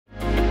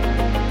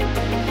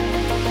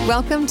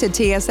Welcome to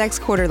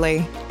TSX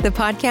Quarterly, the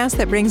podcast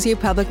that brings you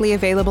publicly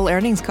available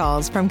earnings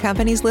calls from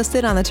companies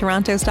listed on the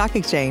Toronto Stock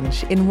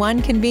Exchange in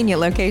one convenient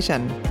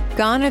location.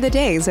 Gone are the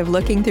days of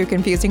looking through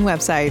confusing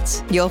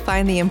websites. You'll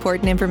find the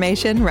important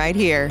information right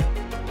here.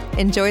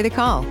 Enjoy the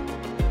call.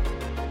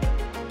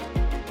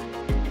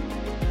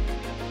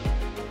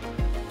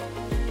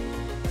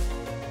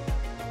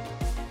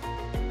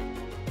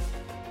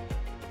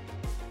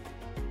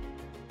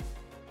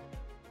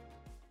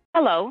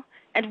 Hello,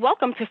 and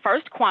welcome to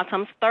First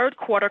Quantum's third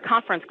quarter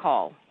conference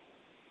call.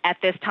 At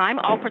this time,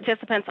 all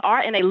participants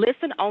are in a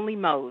listen-only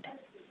mode.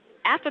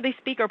 After the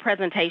speaker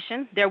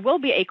presentation, there will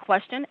be a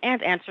question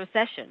and answer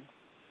session.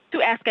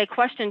 To ask a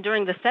question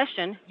during the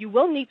session, you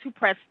will need to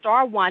press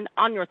star 1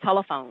 on your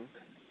telephone.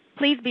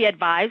 Please be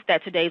advised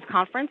that today's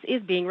conference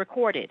is being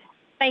recorded.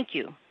 Thank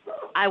you.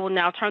 I will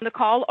now turn the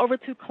call over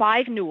to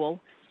Clive Newell,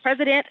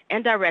 President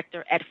and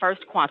Director at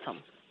First Quantum.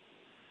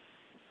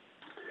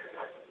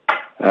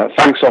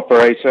 Thanks,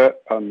 operator,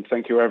 and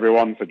thank you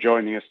everyone for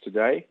joining us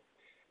today.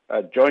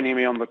 Joining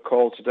me on the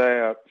call today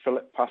are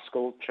Philip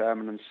Pascall,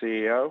 Chairman and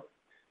CEO,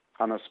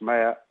 Hannes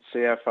Meyer,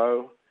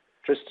 CFO,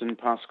 Tristan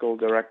Pascall,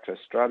 Director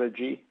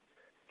Strategy,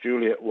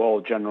 Juliet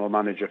Wall, General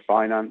Manager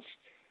Finance,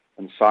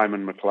 and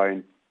Simon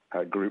McLean,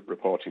 Group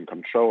Reporting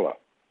Controller.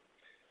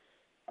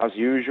 As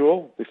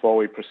usual, before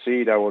we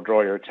proceed, I will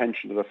draw your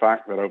attention to the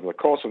fact that over the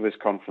course of this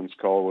conference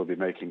call, we'll be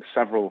making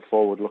several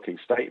forward-looking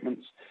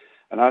statements,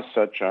 and as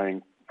such,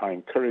 I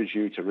encourage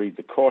you to read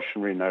the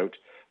cautionary note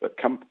that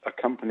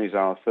accompanies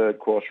our third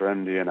quarter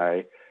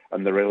MD&A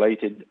and the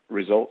related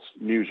results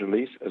news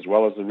release, as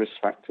well as the risk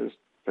factors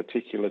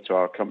particular to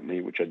our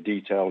company, which are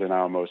detailed in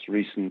our most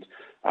recent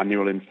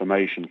annual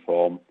information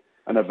form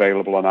and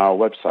available on our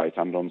website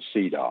and on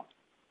SEDAR.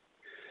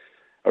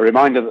 A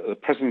reminder that the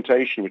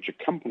presentation which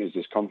accompanies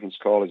this conference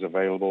call is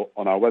available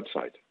on our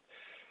website.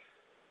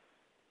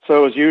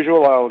 So, as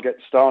usual, I'll get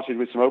started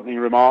with some opening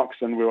remarks,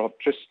 and we'll have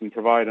Tristan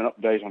provide an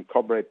update on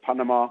Cobre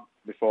Panama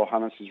before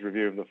Hannes'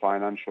 review of the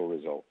financial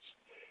results.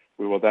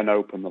 We will then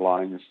open the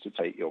lines to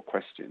take your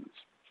questions.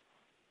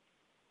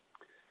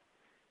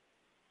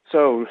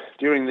 So,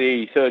 during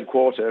the third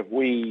quarter,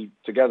 we,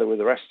 together with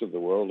the rest of the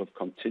world, have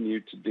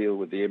continued to deal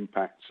with the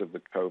impacts of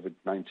the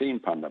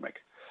COVID-19 pandemic.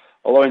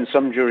 Although in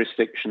some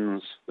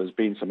jurisdictions there's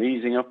been some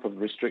easing up of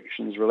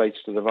restrictions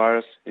related to the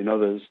virus, in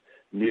others,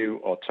 new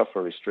or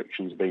tougher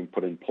restrictions being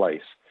put in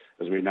place,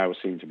 as we now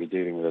seem to be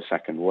dealing with a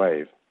second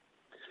wave.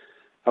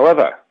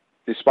 However,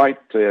 despite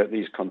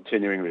these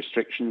continuing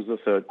restrictions, the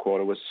third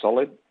quarter was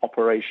solid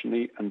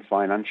operationally and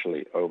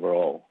financially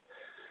overall.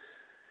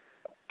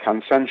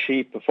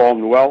 Kansanshi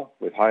performed well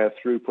with higher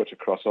throughput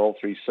across all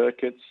three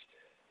circuits,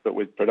 but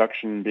with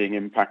production being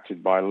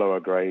impacted by lower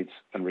grades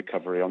and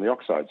recovery on the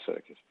oxide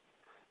circuit.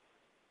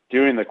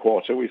 During the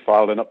quarter, we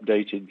filed an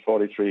updated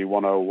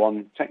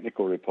 43-101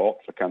 technical report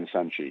for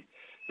Kansanshi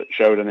that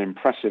showed an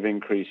impressive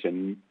increase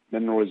in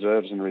mineral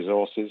reserves and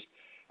resources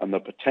and the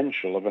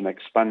potential of an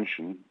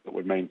expansion that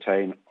would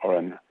maintain or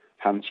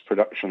enhance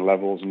production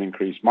levels and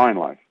increase mine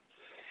life.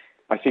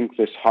 I think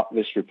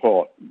this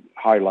report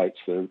highlights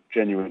the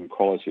genuine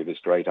quality of this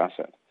great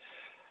asset.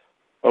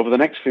 Over the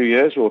next few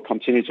years, we'll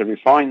continue to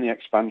refine the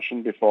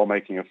expansion before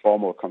making a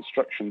formal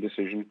construction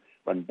decision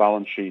when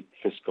balance sheet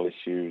fiscal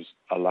issues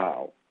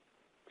allow.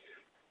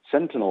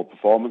 Sentinel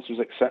performance was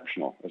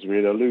exceptional, as we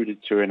had alluded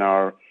to in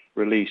our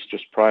release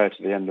just prior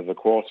to the end of the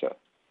quarter.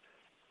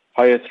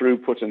 Higher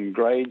throughput and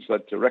grades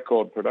led to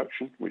record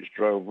production, which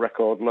drove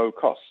record low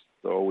costs,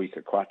 though a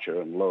weaker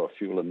kwacha and lower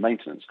fuel and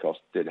maintenance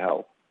costs did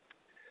help.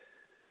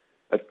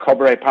 At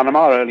Cobre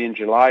Panama, early in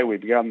July, we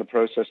began the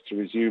process to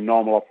resume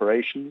normal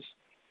operations,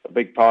 a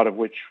big part of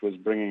which was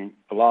bringing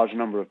a large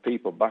number of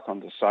people back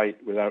onto site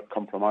without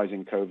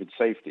compromising COVID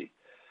safety.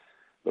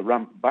 The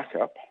ramp back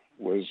up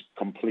was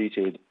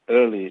completed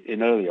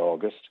in early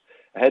August,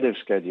 ahead of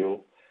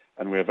schedule,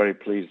 and we are very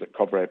pleased that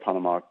Cobre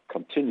Panama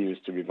continues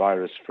to be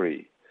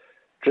virus-free.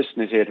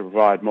 Tristan is here to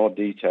provide more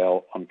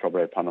detail on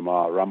Cobre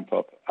Panama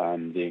ramp-up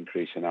and the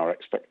increase in our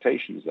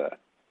expectations there.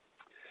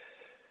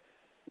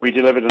 We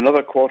delivered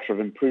another quarter of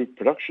improved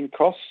production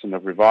costs and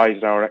have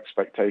revised our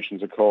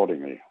expectations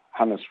accordingly.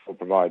 Hannes will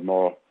provide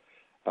more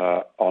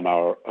on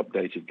our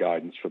updated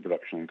guidance for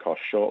production and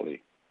cost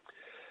shortly.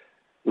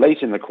 Late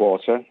in the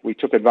quarter, we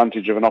took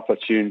advantage of an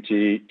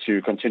opportunity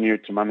to continue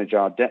to manage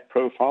our debt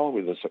profile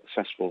with a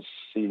successful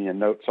senior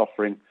notes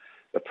offering,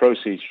 the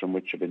proceeds from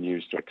which have been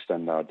used to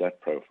extend our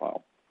debt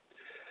profile.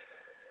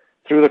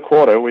 Through the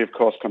quarter, we of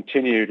course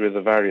continued with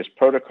the various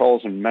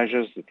protocols and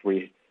measures that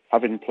we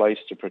have in place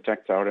to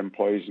protect our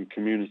employees and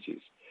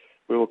communities.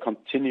 We will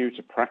continue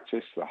to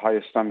practice the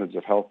highest standards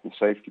of health and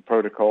safety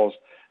protocols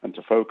and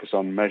to focus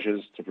on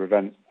measures to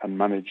prevent and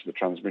manage the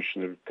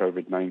transmission of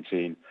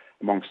COVID-19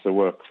 amongst the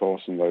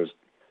workforce in those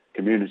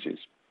communities.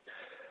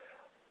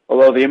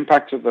 Although the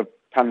impact of the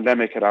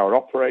pandemic at our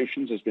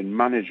operations has been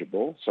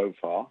manageable so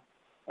far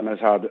and has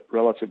had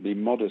relatively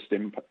modest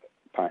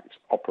impact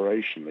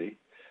operationally,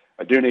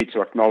 I do need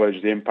to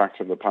acknowledge the impact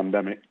of the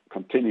pandemic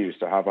continues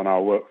to have on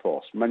our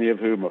workforce, many of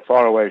whom are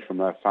far away from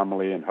their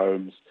family and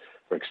homes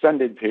for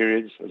extended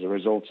periods as a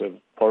result of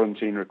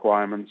quarantine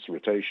requirements,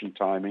 rotation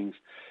timings,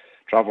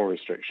 travel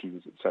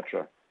restrictions,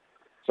 etc.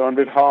 So on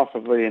behalf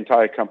of the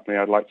entire company,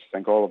 I'd like to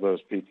thank all of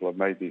those people who have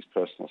made these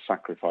personal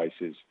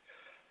sacrifices,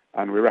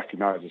 and we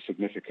recognise the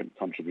significant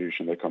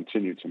contribution they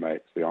continue to make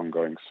to the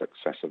ongoing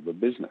success of the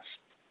business.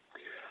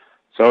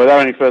 So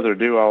without any further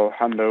ado, I'll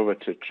hand over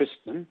to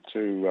Tristan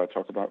to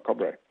talk about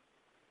Cobre.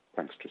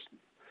 Thanks, Tristan.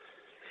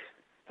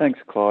 Thanks,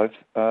 Clive,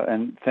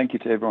 and thank you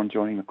to everyone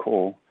joining the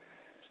call.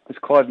 As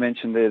Clive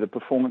mentioned there, the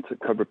performance at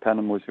Cobre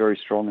Panamá was very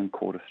strong in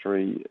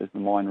Q3 as the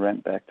mine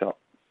ramped back up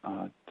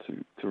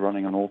to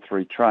running on all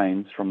 3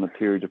 trains from the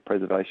period of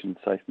preservation and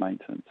safe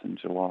maintenance in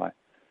July.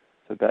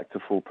 So back to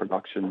full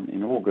production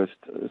in August,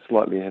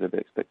 slightly ahead of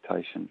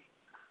expectation.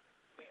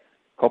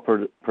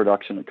 Copper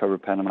production at Cobre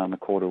Panamá in the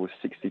quarter was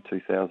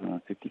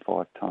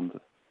 62,055 tonnes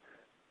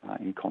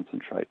in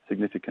concentrate,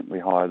 significantly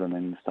higher than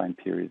in the same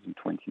period in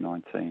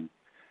 2019.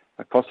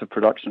 The cost of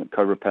production at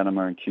Cobre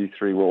Panamá in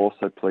Q3 were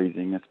also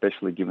pleasing,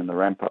 especially given the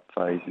ramp-up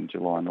phase in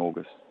July and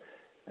August.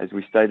 As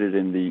we stated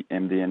in the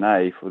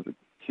MD&A for the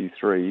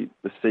Q3,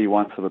 the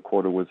C1 for the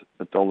quarter was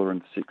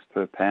 $1.06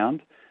 per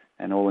pound,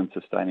 and all-in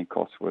sustaining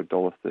costs were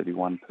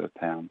 $1.31 per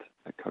pound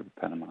at Cobre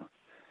Panamá.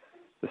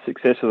 The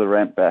success of the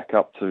ramp back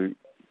up to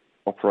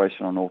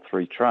operation on all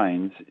 3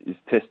 trains is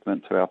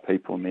testament to our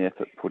people and the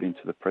effort put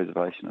into the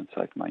preservation and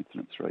safe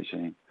maintenance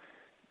regime.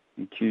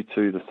 In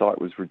Q2, the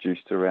site was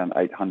reduced to around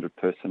 800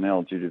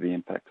 personnel due to the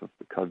impact of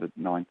the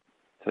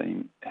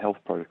COVID-19 health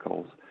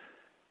protocols,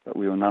 but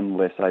we were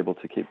nonetheless able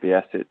to keep the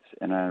assets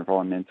and our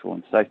environmental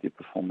and safety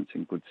performance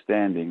in good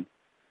standing,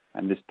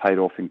 and this paid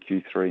off in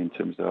Q3 in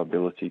terms of our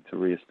ability to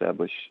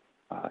re-establish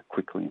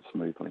quickly and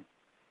smoothly.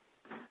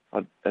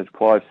 As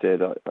Clive said,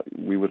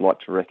 we would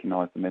like to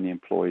recognise the many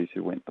employees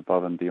who went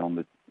above and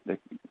beyond their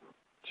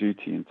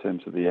duty in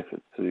terms of the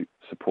efforts to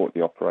support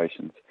the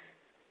operations,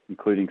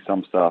 including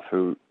some staff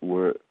who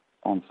were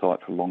on site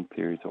for long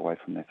periods away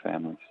from their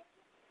families.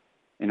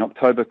 In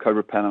October,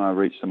 Cobre Panamá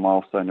reached a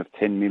milestone of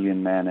 10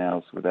 million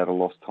man-hours without a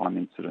lost time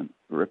incident,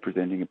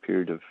 representing a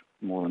period of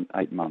more than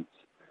 8 months.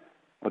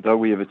 Although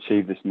we have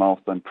achieved this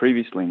milestone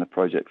previously in the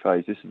project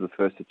phase, this is the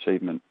first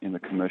achievement in the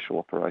commercial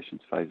operations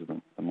phase of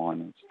the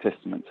mine. It's a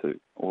testament to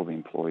all the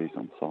employees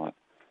on site.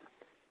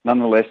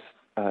 Nonetheless,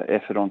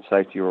 effort on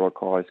safety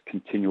requires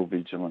continual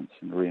vigilance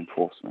and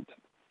reinforcement.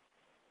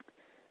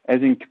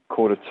 As in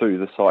Q2,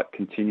 the site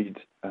continued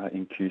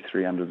in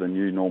Q3 under the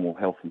new normal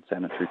health and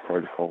sanitary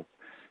protocol.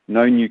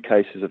 No new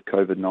cases of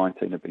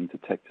COVID-19 have been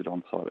detected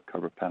on site at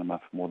Cobre Panamá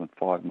for more than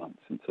 5 months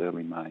since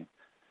early May.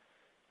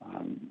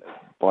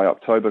 By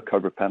October,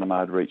 Cobre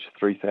Panamá had reached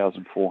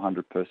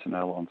 3,400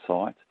 personnel on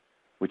site,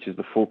 which is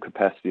the full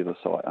capacity of the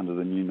site under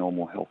the new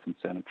normal health and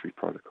sanitary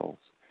protocols.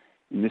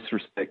 In this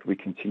respect, we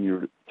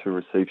continue to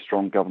receive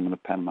strong Government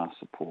of Panama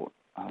support.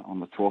 On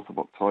the 12th of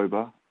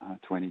October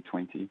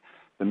 2020,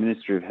 the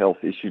Ministry of Health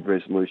issued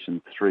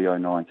Resolution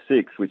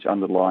 3096, which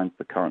underlines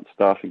the current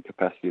staffing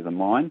capacity of the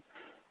mine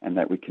and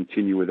that we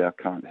continue with our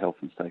current health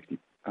and safety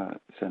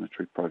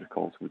sanitary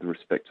protocols with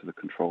respect to the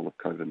control of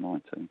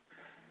COVID-19.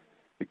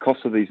 The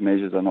costs of these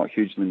measures are not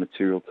hugely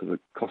material to the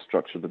cost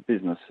structure of the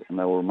business, and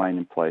they will remain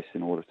in place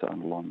in order to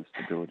underline the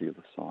stability of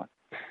the site.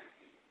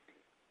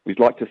 We'd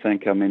like to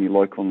thank our many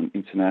local and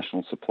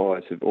international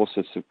suppliers who've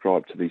also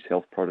subscribed to these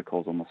health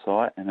protocols on the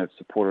site and have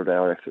supported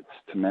our efforts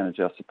to manage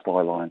our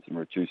supply lines and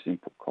reduce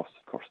input costs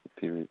across the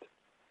period.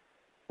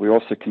 We're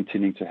also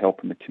continuing to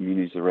help in the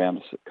communities around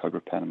us at Cobre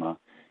Panamá.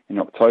 In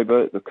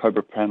October, the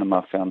Cobre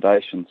Panamá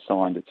Foundation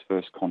signed its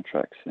first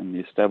contracts, and the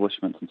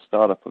establishment and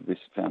startup of this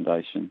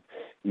foundation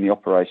in the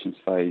operations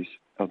phase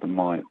of the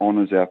mine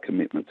honours our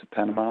commitment to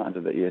Panama under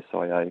the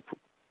ESIA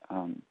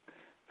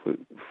for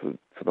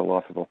the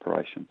life of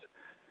operations.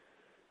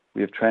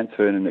 We have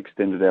transferred and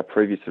extended our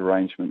previous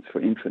arrangements for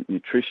infant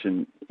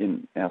nutrition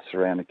in our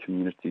surrounding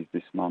communities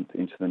this month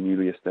into the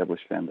newly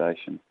established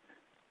foundation.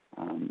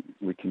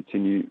 We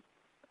continue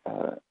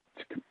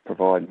to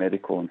provide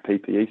medical and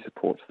PPE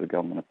support to the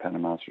Government of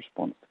Panama's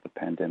response to the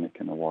pandemic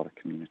and the wider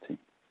community.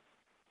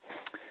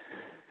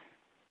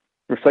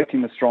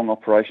 Reflecting the strong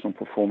operational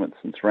performance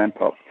since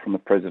ramp-up from the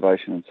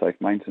preservation and safe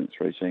maintenance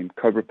regime,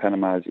 Cobre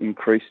Panamá has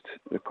increased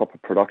the copper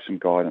production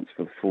guidance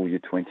for the full year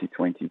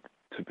 2020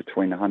 to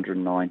between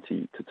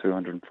 190 to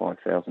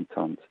 205,000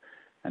 tonnes,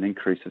 an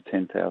increase of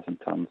 10,000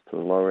 tonnes to the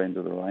lower end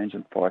of the range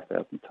and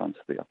 5,000 tonnes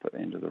to the upper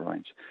end of the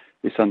range.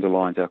 This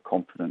underlines our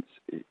confidence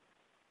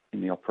in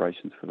the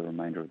operations for the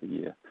remainder of the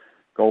year.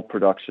 Gold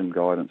production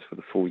guidance for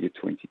the full year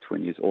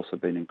 2020 has also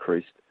been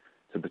increased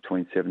to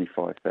between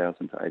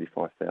 75,000 to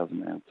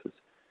 85,000 ounces,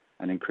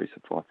 an increase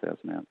of 5,000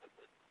 ounces.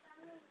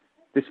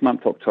 This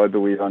month,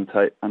 October, we've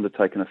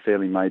undertaken a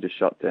fairly major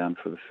shutdown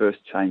for the first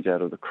change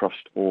out of the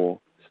crushed ore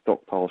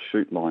stockpile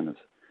chute liners.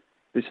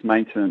 This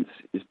maintenance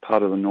is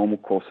part of the normal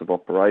course of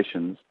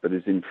operations, but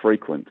is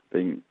infrequent,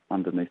 being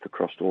underneath the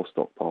crushed ore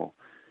stockpile,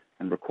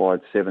 and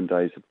required 7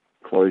 days of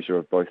closure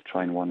of both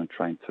Train 1 and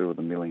Train 2 of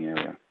the milling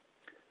area.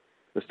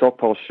 The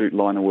stockpile chute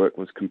liner work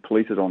was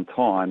completed on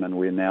time, and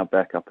we're now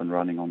back up and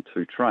running on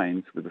 2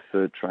 trains, with the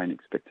 3rd train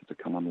expected to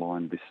come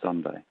online this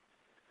Sunday.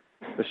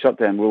 The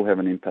shutdown will have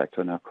an impact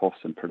on our costs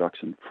and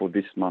production for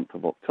this month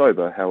of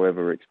October.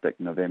 However, we expect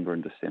November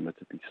and December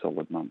to be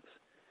solid months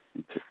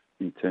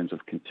in terms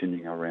of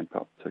continuing our ramp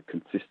up to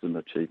consistent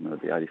achievement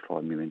of the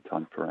 85 million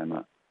tonne per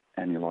annum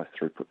annualised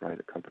throughput rate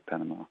at Cobre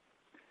Panama.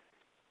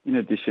 In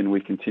addition, we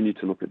continue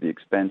to look at the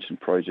expansion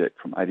project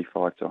from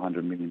 85 to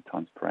 100 million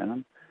tonnes per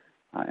annum,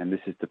 and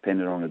this is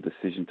dependent on a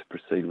decision to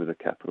proceed with a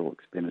capital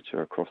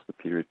expenditure across the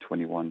period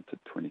 21 to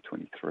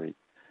 2023.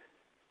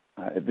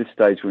 At this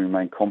stage, we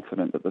remain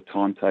confident that the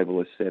timetable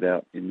as set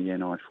out in the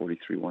NI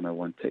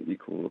 43-101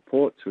 technical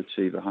report to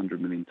achieve 100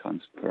 million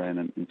tonnes per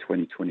annum in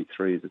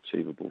 2023 is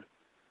achievable.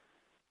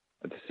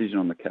 A decision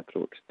on the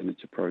capital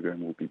expenditure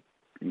program will be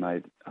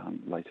made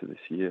later this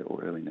year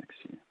or early next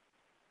year.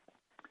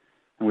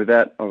 And with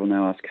that, I will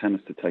now ask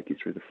Hannes to take you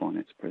through the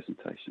finance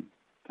presentation.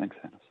 Thanks,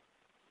 Hannes.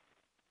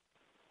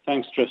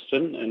 Thanks,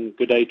 Tristan, and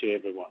good day to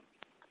everyone.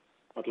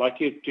 I'd like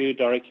you to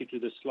direct you to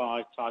the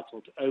slide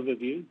titled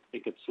Overview. I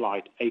think it's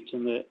slide 8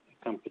 in the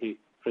company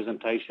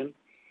presentation.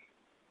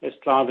 As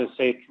Clive has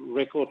said,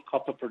 record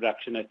copper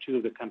production at 2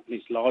 of the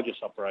company's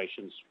largest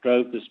operations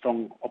drove the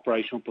strong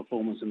operational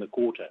performance in the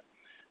quarter,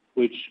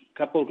 which,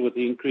 coupled with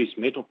the increased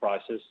metal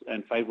prices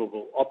and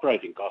favourable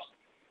operating costs,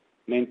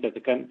 meant that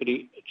the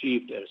company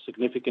achieved a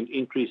significant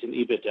increase in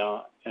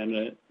EBITDA and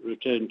a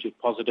return to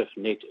positive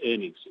net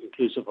earnings,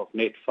 inclusive of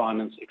net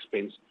finance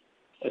expense,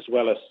 as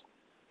well as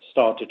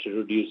started to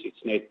reduce its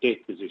net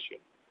debt position.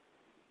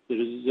 The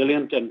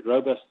resilient and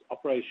robust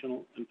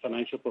operational and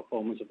financial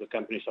performance of the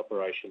company's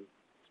operation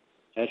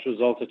has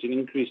resulted in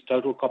increased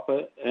total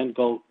copper and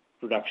gold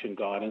production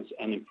guidance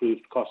and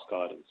improved cost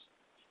guidance.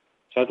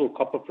 Total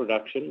copper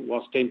production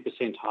was 10%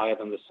 higher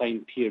than the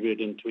same period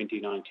in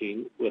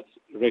 2019, with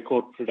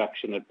record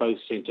production at both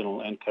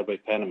Sentinel and Cobre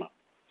Panama.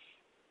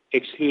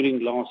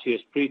 Excluding last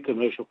year's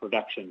pre-commercial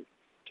production,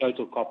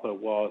 total copper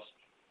was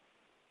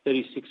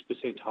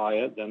 36%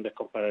 higher than the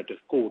comparative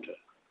quarter.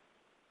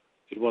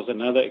 It was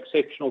another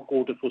exceptional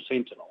quarter for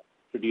Sentinel,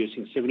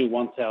 producing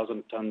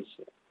 71,000 tonnes,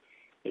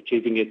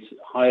 achieving its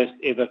highest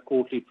ever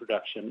quarterly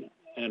production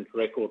and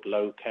record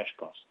low cash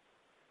cost.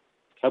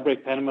 Cobre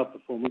Panama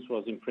performance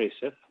was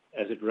impressive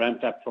as it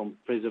ramped up from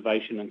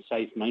preservation and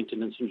safe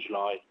maintenance in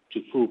July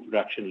to full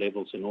production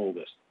levels in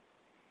August.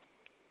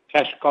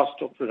 Cash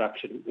cost of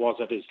production was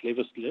at its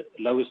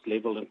lowest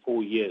level in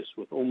 4 years,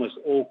 with almost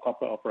all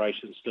copper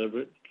operations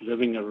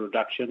delivering a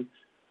reduction,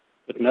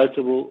 but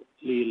notably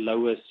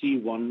lower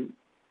C1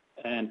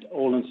 and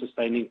all-in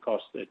sustaining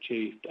costs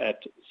achieved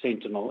at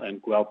Sentinel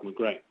and Guelb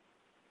Moghrein.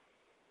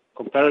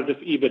 Comparative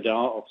EBITDA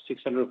of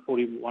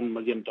 $641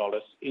 million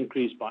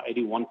increased by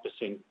 81%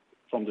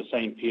 from the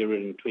same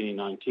period in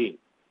 2019,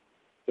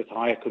 with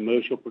higher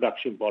commercial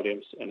production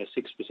volumes and a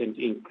 6%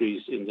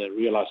 increase in the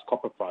realized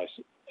copper price,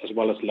 as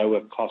well as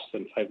lower costs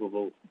and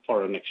favorable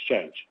foreign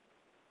exchange.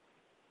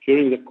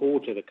 During the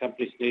quarter, the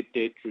company's net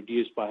debt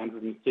reduced by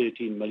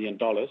 $113 million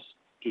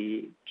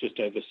to just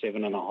over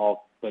 $7.5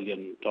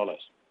 billion.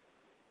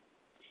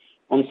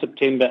 On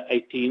September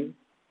 18,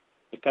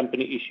 the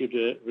company issued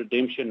a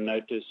redemption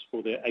notice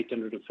for the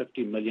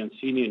 $850 million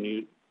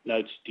senior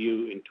notes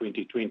due in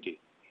 2020,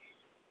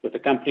 with the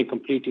company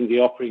completing the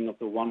offering of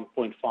the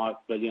 $1.5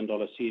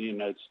 billion senior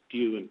notes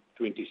due in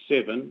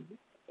 27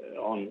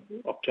 on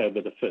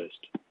October the 1st.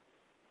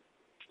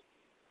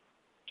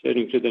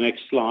 Turning to the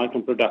next slide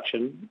on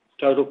production,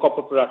 total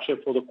copper production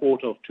for the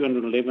quarter of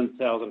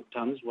 211,000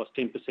 tonnes was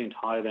 10%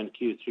 higher than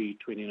Q3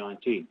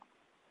 2019.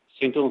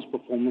 Sentinel's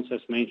performance,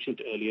 as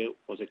mentioned earlier,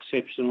 was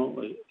exceptional,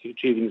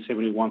 achieving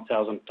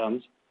 71,000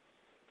 tonnes,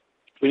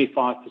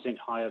 25%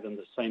 higher than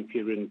the same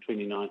period in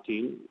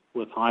 2019,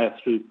 with higher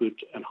throughput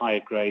and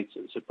higher grades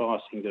and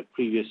surpassing the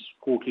previous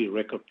quarterly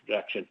record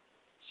production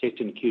set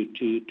in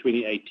Q2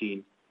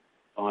 2018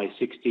 by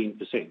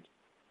 16%.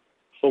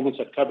 Performance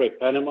at Cobre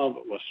Panama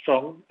was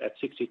strong at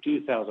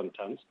 62,000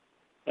 tonnes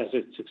as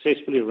it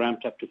successfully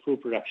ramped up to full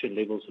production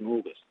levels in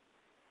August.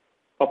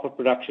 Copper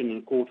production in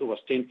the quarter was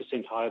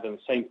 10% higher than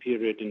the same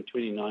period in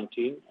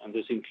 2019, and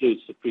this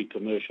includes the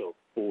pre-commercial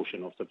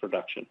portion of the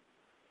production.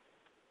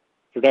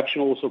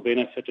 Production also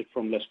benefited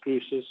from Las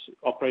Cruces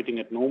operating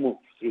at normal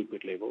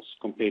throughput levels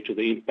compared to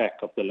the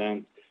impact of the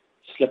land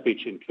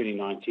slippage in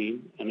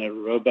 2019 and a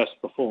robust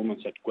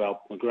performance at Guelb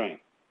Moghrein.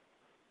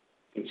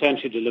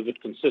 Kansanshi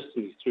delivered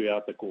consistently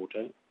throughout the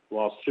quarter,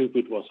 whilst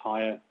throughput was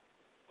higher,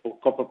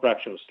 copper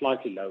production was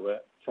slightly lower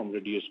from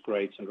reduced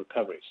grades and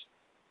recoveries.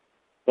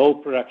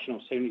 Gold production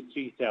of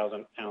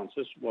 73,000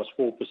 ounces was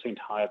 4%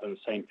 higher than the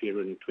same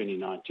period in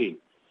 2019,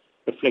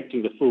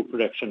 reflecting the full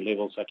production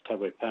levels at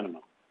Cobre Panama.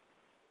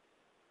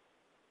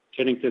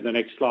 Turning to the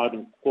next slide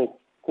on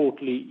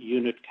quarterly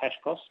unit cash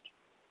cost.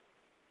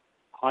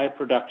 Higher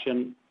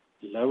production,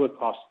 lower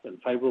cost,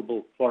 and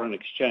favorable foreign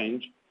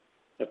exchange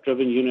have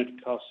driven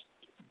unit cost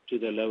to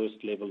the lowest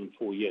level in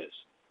 4 years.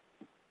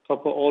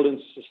 Copper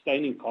all-in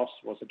sustaining cost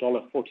was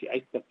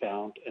 $1.48 per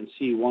pound, and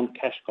C1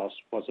 cash cost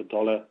was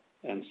 $1.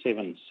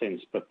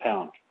 $1.07 per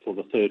pound for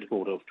the third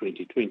quarter of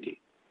 2020,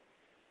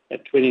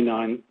 at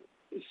 29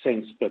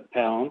 cents per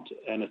pound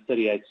and a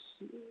 38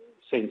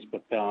 cents per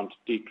pound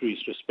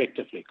decrease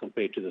respectively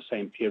compared to the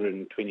same period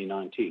in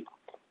 2019.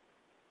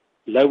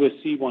 Lower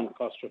C1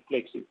 cost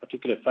reflects in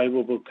particular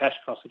favorable cash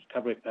cost at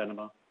Cobre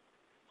Panama,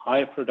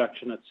 higher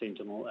production at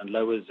Sentinel, and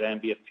lower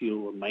Zambia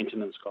fuel and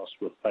maintenance costs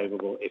with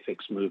favorable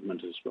FX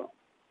movement as well.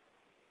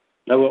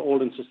 Lower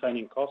all-in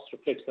sustaining costs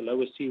reflects the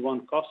lower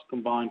C1 cost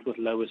combined with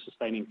lower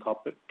sustaining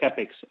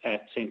capex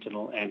at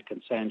Sentinel and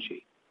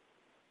Kansanshi.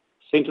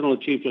 Sentinel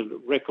achieved a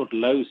record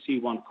low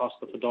C1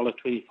 cost of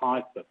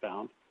 $1.25 per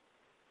pound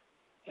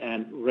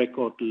and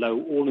record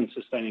low all-in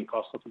sustaining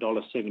cost of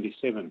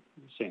 $1.77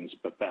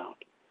 per pound.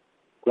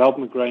 Guelb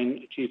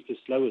achieved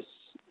its lowest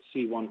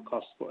C1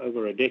 cost for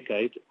over a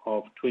decade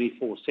of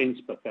 24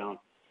 cents per pound,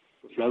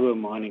 with lower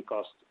mining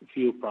costs,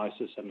 fuel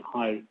prices, and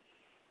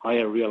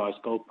higher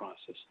realized gold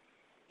prices,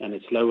 and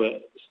its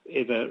lowest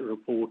ever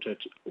reported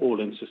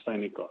all-in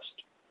sustaining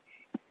cost.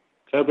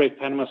 Cobre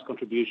Panama's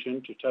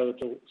contribution to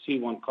total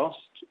C1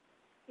 cost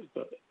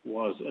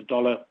was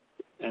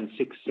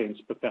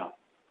 $1.06 per pound.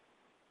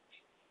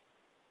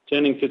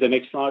 Turning to the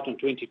next slide on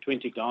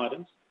 2020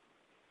 guidance.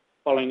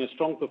 Following a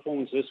strong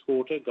performance this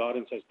quarter,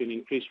 guidance has been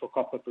increased for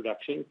copper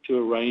production to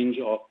a range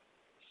of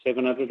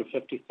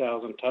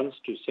 750,000 tonnes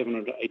to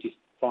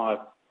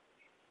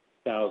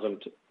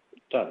 785,000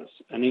 tonnes,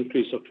 an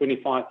increase of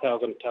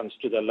 25,000 tonnes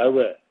to the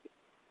lower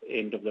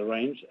end of the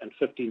range and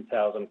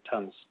 15,000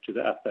 tonnes to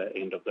the upper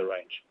end of the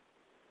range.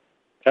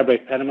 Cobre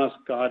Panama's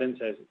guidance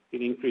has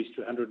been increased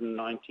to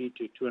 190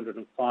 to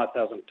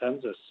 205,000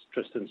 tonnes, as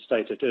Tristan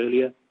stated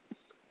earlier,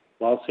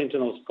 while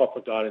Sentinel's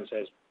copper guidance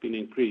has been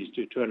increased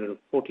to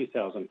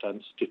 240,000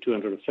 tonnes to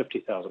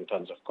 250,000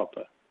 tonnes of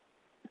copper.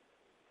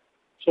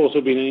 There's also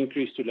been an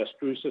increase to Las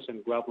Cruces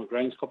and Guelb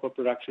copper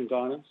production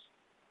guidance.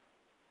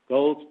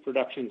 Gold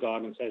production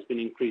guidance has been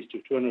increased to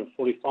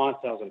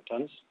 245,000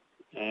 tonnes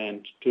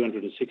and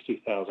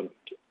 260,000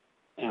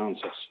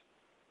 ounces,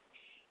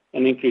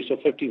 an increase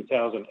of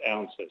 15,000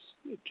 ounces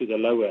to the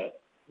lower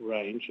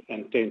range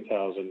and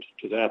 10,000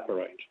 to the upper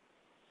range.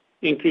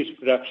 Increased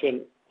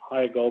production,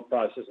 higher gold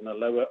prices, and a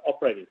lower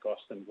operating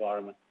cost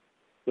environment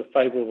with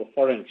favorable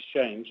foreign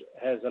exchange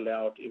has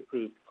allowed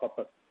improved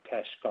copper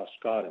cash cost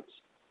guidance.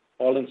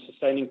 All-in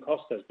sustaining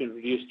cost has been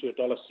reduced to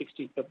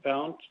 $1.60 per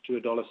pound to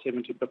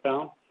 $1.70 per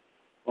pound,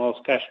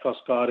 whilst cash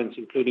cost guidance,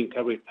 including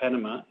Cobre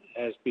Panama,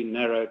 has been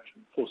narrowed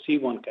for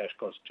C1 cash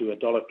cost to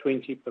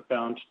 $1.20 per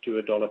pound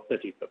to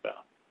 $1.30 per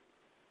pound.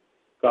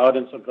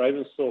 Guidance on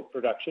Ravensthorpe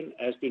production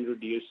has been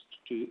reduced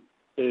to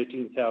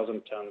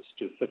 13,000 tonnes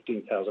to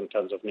 15,000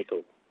 tonnes of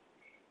nickel.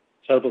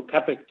 Total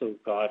capital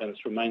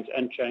guidance remains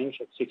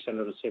unchanged at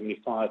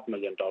 $675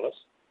 million.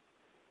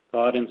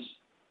 Guidance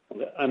on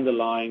the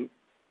underlying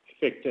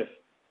effective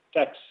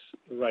tax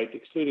rate,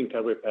 excluding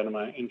Cobre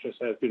Panama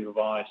interest, has been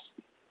revised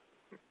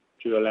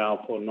to allow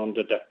for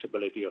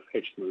non-deductibility of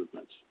hedge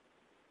movements.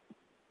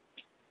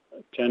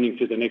 Turning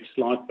to the next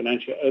slide,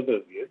 financial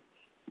overview.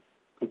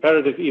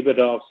 Comparative EBITDA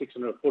of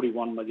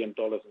 $641 million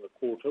in the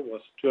quarter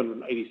was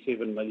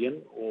 $287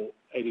 million, or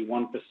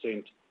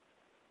 81%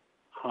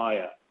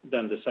 higher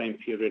than the same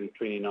period in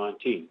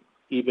 2019.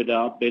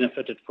 EBITDA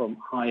benefited from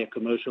higher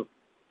commercial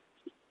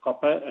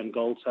copper and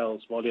gold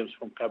sales volumes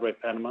from Cobre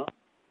Panama,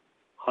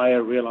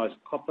 higher realized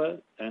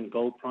copper and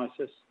gold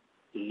prices,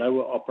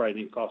 lower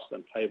operating costs,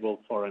 and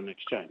favorable foreign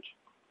exchange.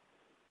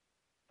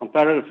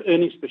 Comparative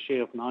earnings per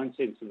share of 9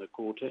 cents in the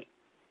quarter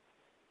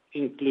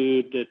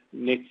included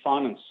net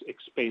finance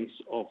expense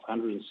of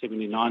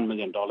 $179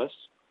 million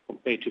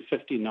compared to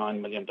 $59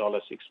 million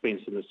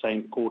expense in the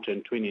same quarter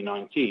in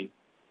 2019,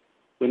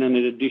 when an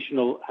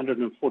additional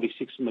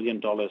 $146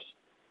 million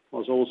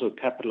was also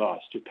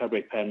capitalized to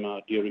Cobre Panama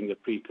during the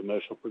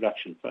pre-commercial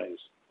production phase.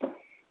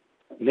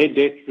 Net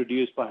debt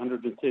reduced by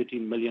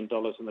 $113 million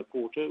in the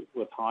quarter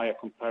with higher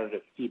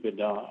comparative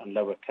EBITDA and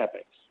lower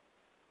capex.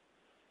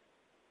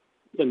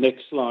 The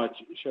next slide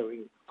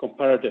showing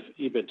comparative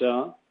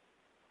EBITDA.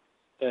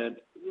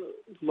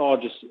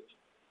 Largest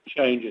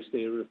changes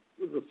there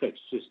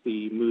reflects just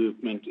the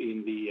movement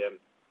in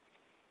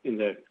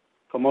the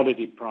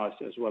commodity price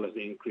as well as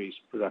the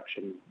increased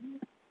production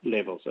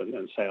levels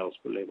and sales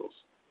levels.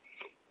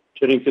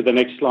 Turning to the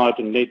next slide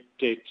on net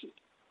debt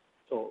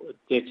or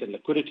debt and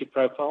liquidity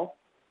profile.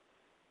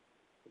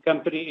 The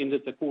company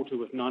ended the quarter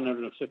with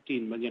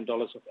 $915 million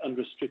of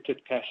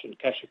unrestricted cash and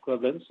cash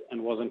equivalents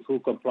and was in full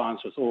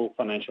compliance with all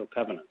financial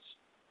covenants.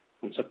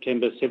 On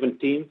September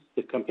 17th,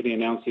 the company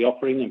announced the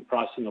offering and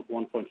pricing of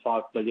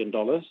 $1.5 billion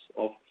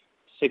of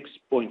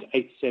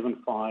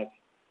 6.875%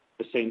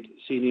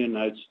 senior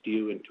notes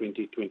due in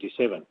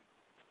 2027.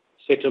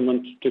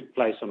 Settlement took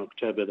place on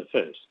October the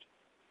 1st.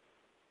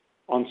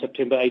 On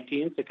September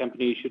 18th, the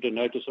company issued a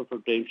notice of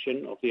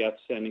redemption of the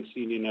outstanding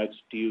senior notes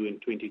due in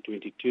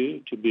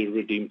 2022 to be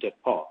redeemed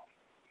at par.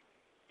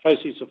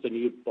 Proceeds of the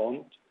new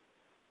bond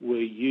were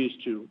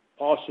used to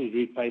partially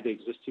repay the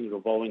existing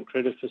revolving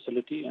credit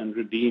facility and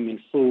redeem in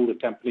full the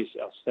company's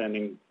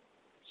outstanding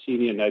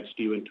senior notes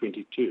due in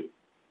 2022.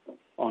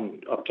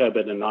 on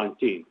October the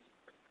 19th,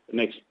 the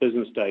next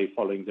business day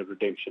following the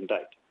redemption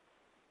date.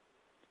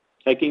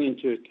 Taking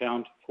into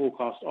account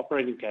forecast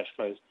operating cash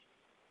flows,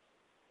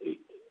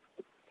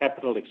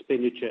 capital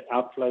expenditure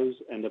outflows,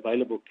 and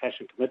available cash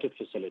and committed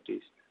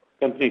facilities,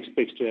 the company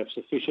expects to have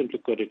sufficient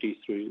liquidity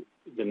through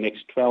the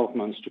next 12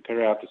 months to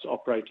carry out its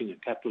operating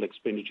and capital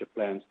expenditure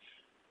plans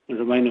and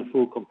remain in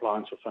full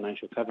compliance with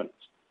financial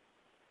covenants.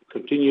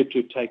 Continue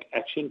to take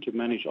action to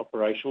manage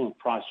operational and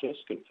price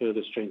risk and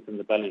further strengthen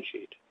the balance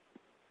sheet.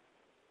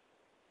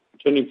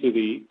 Turning to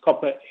the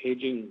copper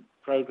hedging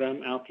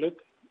program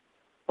outlook,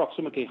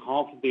 approximately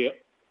half of the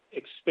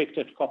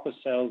expected copper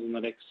sales in the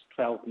next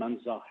 12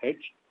 months are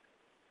hedged.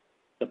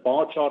 The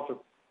bar chart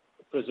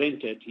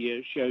presented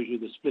here shows you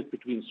the split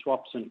between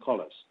swaps and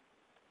collars.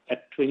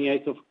 At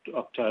 28th of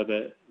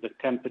October, the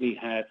company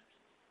had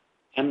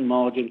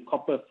unmargined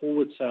copper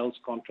forward sales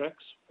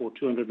contracts for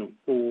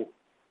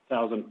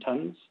 204,000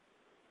 tonnes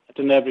at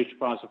an average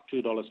price of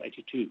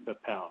 $2.82 per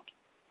pound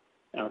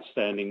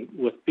outstanding,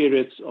 with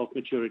periods of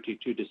maturity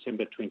to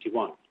December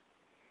 21.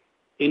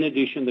 In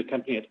addition, the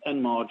company had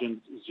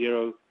unmargined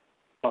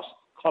zero-cost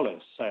collar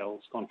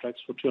sales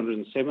contracts for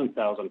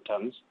 207,000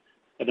 tonnes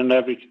at an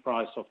average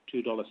price of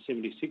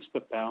 $2.76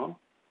 per pound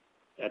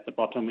at the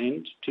bottom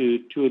end to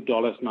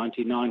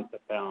 $2.99 per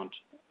pound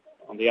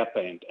on the upper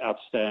end,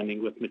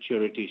 outstanding with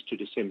maturities to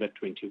December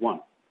 21.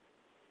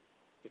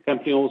 The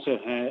company also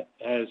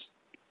has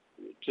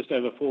just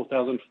over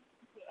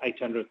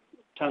 4,800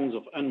 tonnes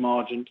of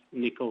unmargined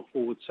nickel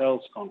forward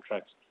sales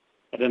contracts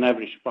at an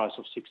average price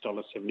of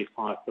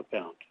 $6.75 per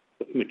pound,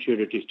 with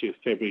maturities to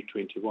February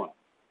 21.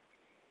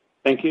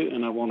 Thank you,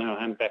 and I will now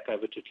hand back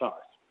over to Clive.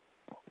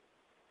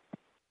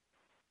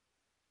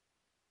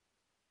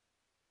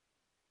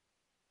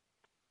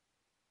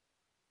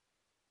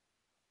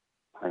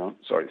 Hang on,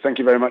 sorry. Thank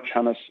you very much,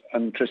 Hannes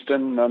and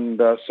Tristan.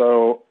 And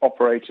so,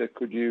 operator,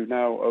 could you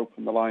now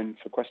open the line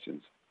for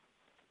questions?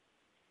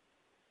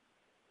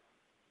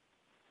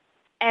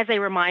 As a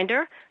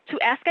reminder, to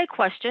ask a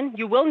question,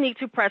 you will need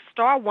to press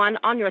star 1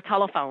 on your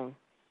telephone.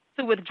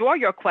 To withdraw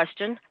your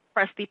question,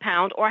 press the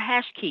pound or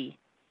hash key.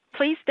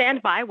 Please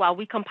stand by while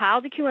we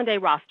compile the Q&A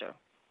roster.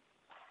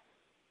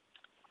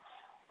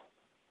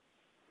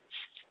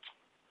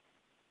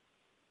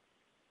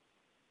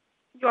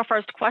 Your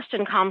first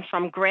question comes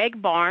from Greg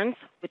Barnes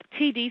with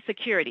TD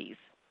Securities.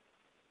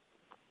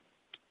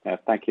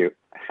 Thank you.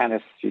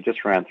 Hannes, you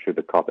just ran through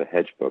the copper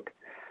hedge book,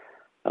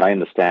 and I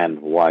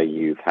understand why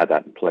you've had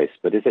that in place,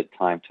 but is it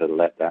time to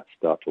let that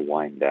start to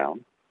wind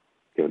down,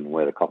 given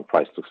where the copper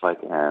price looks like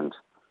and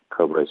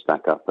Cobre is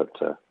back up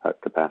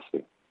at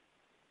capacity?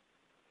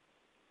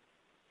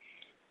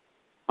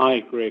 Hi,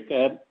 Greg.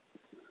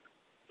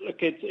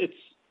 Look, it's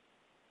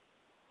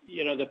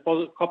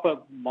the copper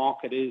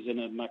market is in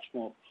a much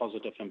more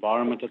positive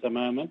environment at the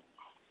moment.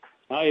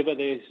 However,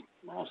 there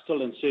are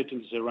still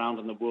uncertainties around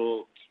in the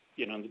world,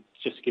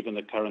 just given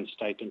the current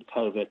state and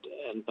COVID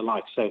and the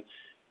like. So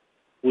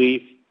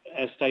we've,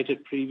 as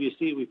stated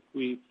previously,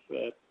 we've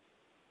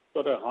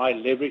got a high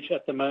leverage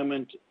at the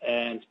moment,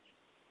 and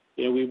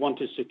we want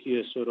to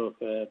secure sort of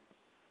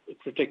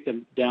protect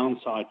the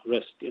downside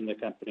risk in the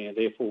company, and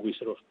therefore we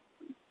sort of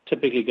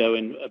typically go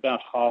in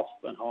about half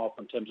and half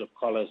in terms of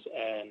collars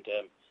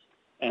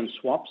and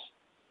swaps.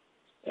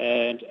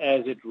 And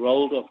as it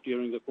rolled off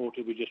during the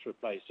quarter, we just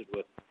replaced it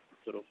with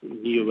sort of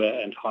newer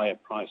and higher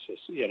prices,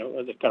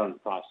 the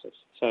current prices.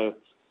 So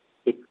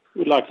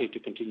we're likely to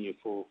continue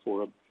for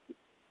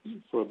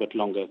a bit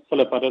longer.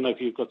 Philip, I don't know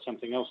if you've got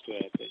something else to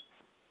add there.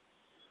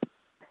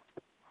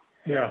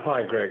 Yeah,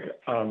 hi, Greg.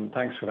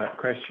 Thanks for that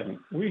question.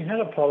 We had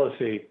a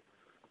policy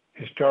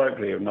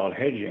historically of not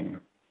hedging,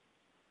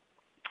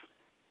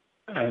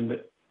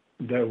 and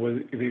there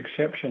was the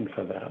exception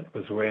for that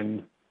was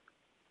when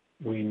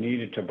we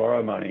needed to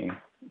borrow money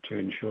to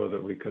ensure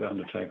that we could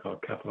undertake our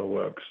capital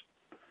works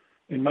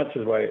in much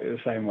the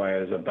same way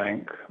as a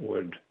bank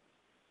would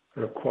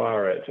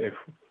require it if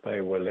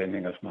they were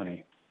lending us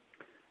money.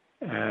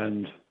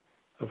 And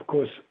of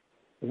course,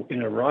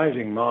 in a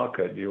rising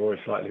market, you're always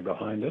slightly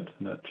behind it,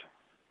 and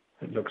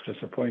it looks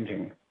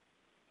disappointing.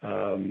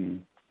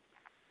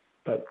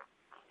 But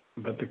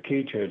the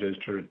key to it is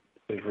to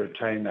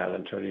retain that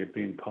until you've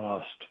been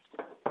past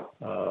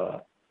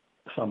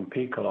some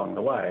peak along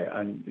the way,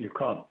 and you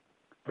can't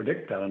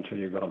predict that until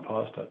you've gone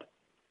past it.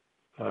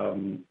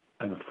 And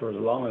for as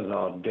long as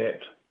our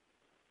debt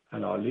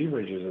and our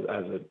leverage is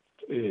as it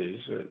is,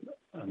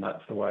 and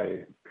that's the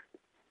way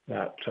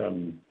that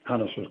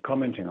Hannes was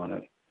commenting on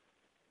it,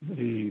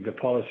 the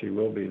policy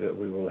will be that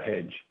we will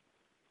hedge.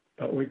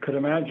 But we could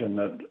imagine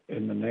that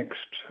in the next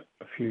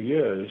few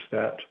years,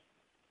 that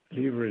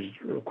leverage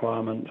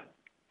requirement,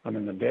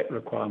 the debt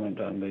requirement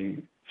and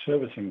the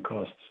servicing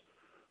costs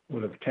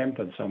would have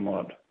tempered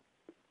somewhat,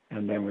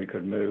 and then we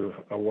could move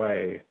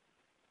away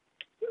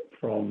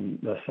from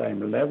the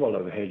same level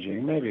of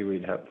hedging. Maybe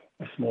we'd have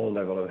a small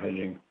level of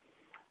hedging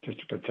just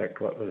to protect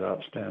what was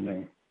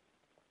outstanding.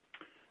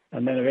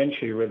 And then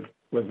eventually with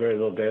with very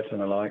little debt and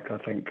the like, I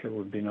think it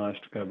would be nice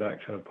to go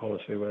back to a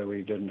policy where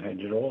we didn't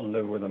hedge at all and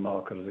live with the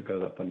market as it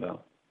goes up and down.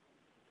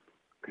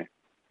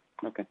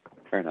 Okay,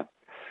 fair enough.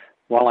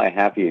 While I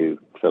have you,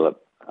 Philip,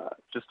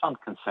 just on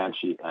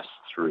Kansanshi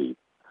S3,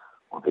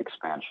 or the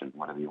expansion,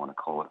 whatever you want to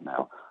call it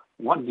now,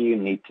 what do you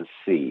need to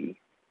see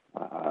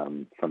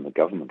from the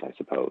government, I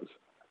suppose,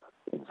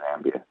 in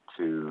Zambia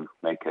to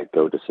make a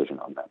go decision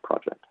on that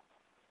project?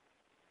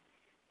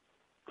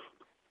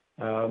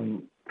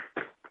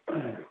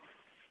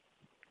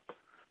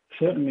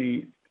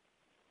 Certainly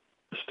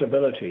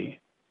stability,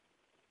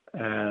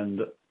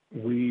 and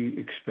we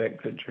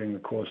expect that during the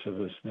course of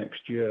this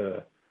next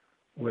year,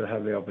 we'll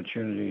have the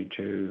opportunity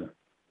to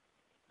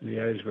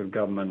liaise with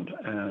government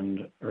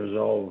and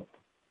resolve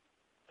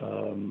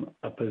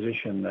a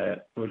position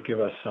that would give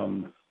us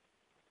some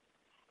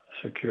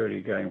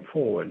security going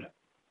forward.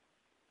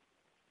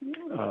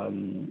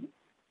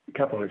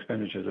 Capital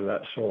expenditures of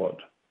that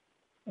sort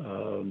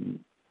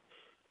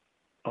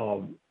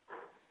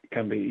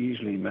can be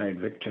easily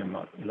made victim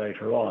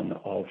later on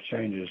of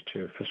changes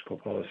to fiscal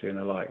policy and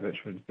the like, which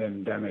would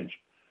then damage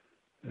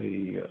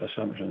the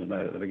assumptions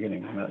made at the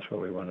beginning, and that's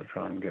what we want to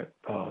try and get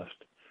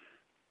past.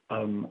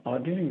 Our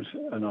dealings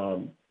and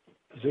our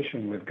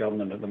position with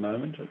government at the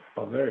moment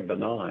are very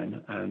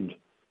benign, and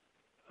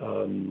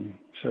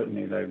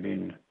certainly they've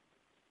been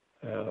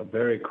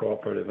very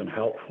cooperative and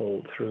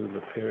helpful through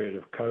the period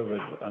of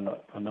COVID and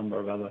a number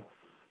of other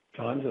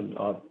times, and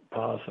our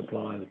power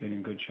supply has been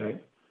in good shape.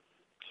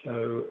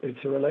 So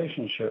it's a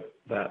relationship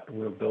that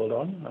we'll build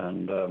on,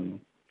 and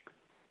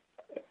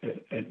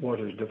at what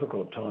is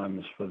difficult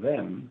times for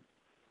them,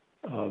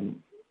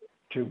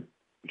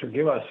 to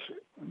give us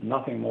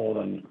nothing more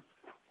than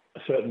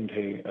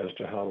certainty as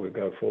to how we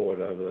go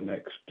forward over the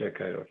next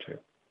decade or two,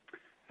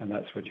 and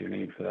that's what you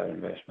need for that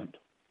investment.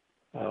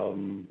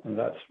 And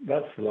that's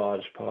the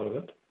large part of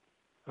it,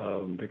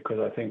 because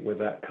I think with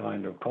that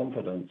kind of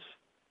confidence,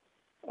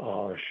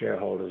 our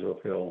shareholders will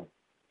feel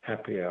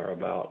happier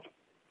about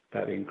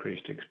that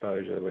increased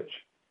exposure, which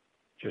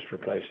just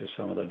replaces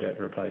some of the debt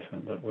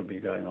replacement that would be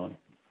going on.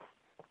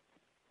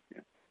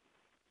 Yeah.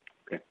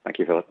 Okay, thank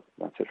you, Philip.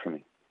 That's it for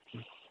me.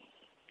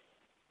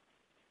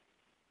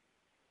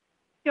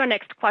 Your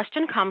next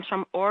question comes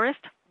from Orest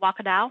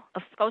Wowkodaw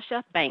of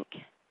Scotiabank.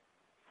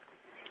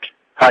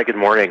 Hi, good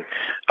morning.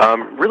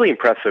 Really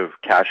impressive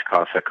cash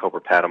costs at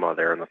Cobre Panama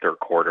there in the third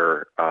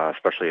quarter,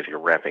 especially as you're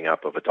ramping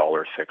up of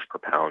 $1.06 per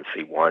pound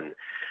C1.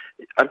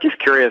 I'm just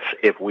curious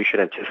if we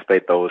should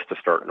anticipate those to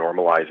start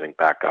normalizing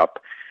back up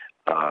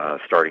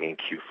starting in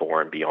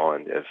Q4 and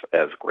beyond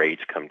as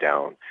grades come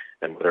down,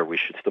 and whether we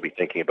should still be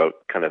thinking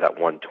about kind of that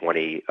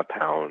 120 a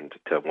pound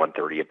to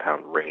 130 a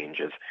pound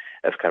range as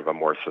kind of a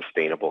more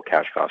sustainable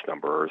cash cost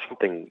number, or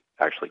something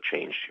actually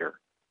changed here?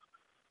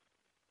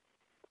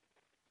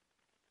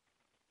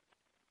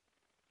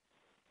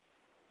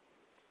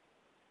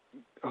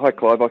 Hi,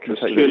 Clive. I can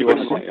take you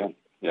on that.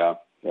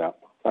 Yeah.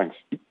 Thanks.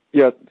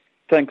 Yeah,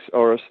 thanks,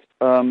 Orest.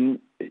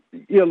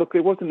 Look,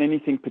 there wasn't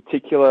anything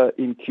particular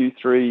in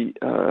Q3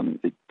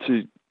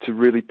 to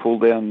really pull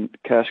down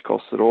cash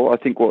costs at all. I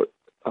think what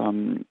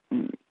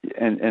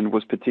and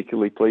was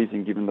particularly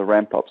pleasing given the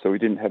ramp up, so we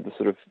didn't have the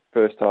sort of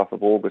first half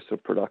of August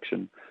of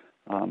production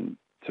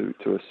to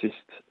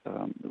assist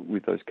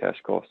with those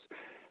cash costs.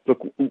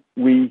 Look,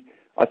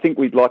 I think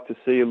we'd like to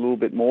see a little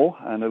bit more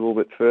and a little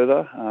bit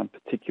further,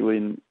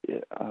 particularly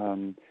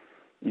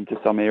into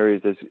some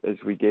areas as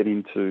we get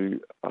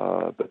into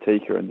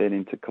Batika and then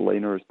into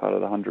Colina as part of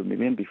the 100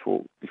 million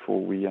before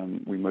we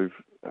move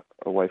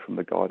away from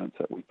the guidance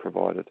that we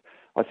provided.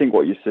 I think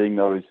what you're seeing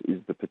though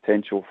is the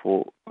potential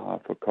for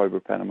Cobre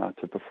Panama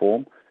to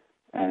perform,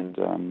 and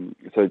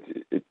so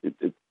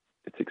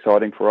it's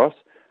exciting for us.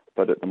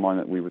 But at the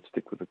moment, we would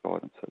stick with the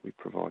guidance that we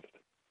provided.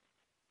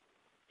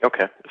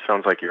 Okay. It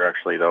sounds like you're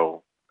actually,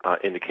 though,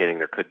 indicating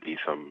there could be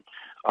some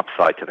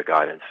upside to the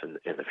guidance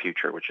in the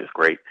future, which is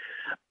great.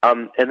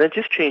 And then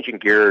just changing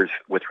gears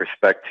with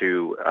respect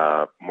to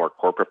more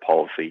corporate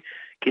policy,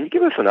 can you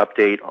give us an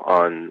update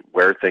on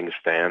where things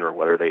stand or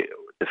whether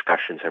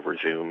discussions have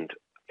resumed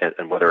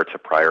and whether it's a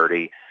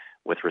priority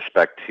with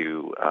respect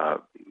to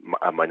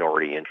a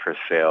minority interest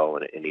sale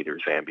in either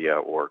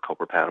Zambia or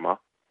Cobre Panama?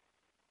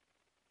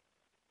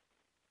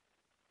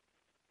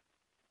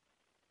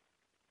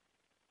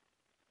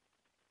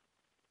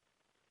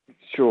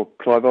 Sure,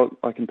 Clive,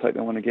 I can take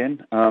that one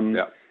again.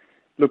 Yeah.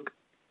 Look,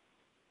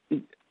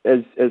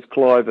 as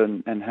Clive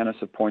and Hannes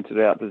have pointed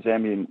out, the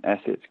Zambian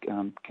assets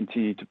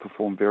continue to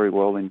perform very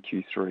well in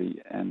Q3,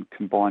 and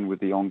combined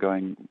with the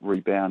ongoing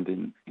rebound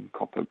in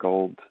copper,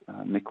 gold,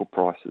 nickel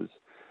prices,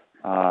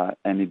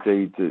 and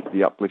indeed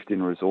the uplift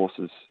in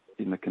resources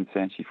in the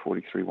Kansanshi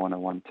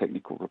 43-101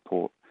 technical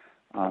report,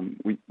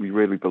 we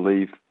really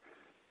believe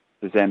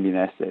the Zambian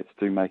assets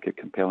do make a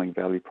compelling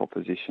value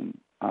proposition.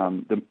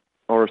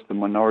 The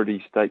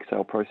minority stake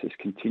sale process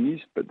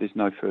continues, but there's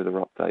no further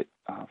update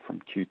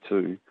from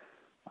Q2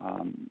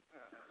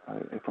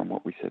 from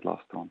what we said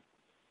last time.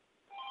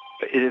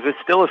 Is it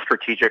still a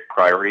strategic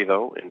priority,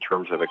 though, in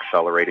terms of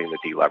accelerating the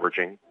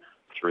deleveraging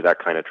through that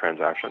kind of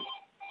transaction?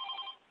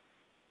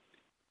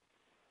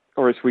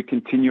 Orest, we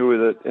continue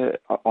with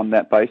it on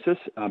that basis,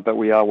 but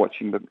we are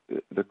watching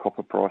the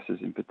copper prices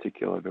in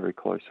particular very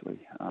closely.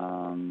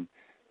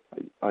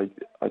 I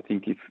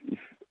think if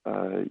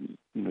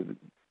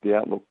the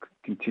outlook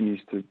continues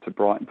to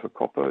brighten for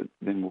copper,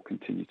 then we'll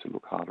continue to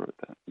look harder at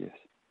that. Yes.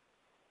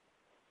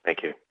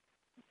 Thank you.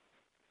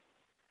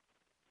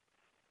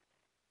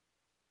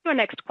 Your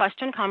next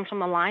question comes from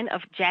the line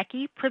of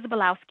Jackie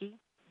Przybylowski,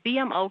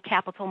 BMO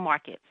Capital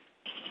Markets.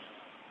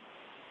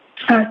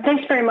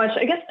 Thanks very much.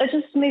 I guess I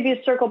just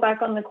maybe circle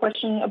back on the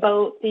question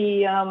about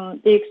the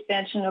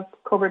expansion of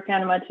Cobre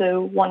Panama to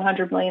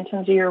 100 million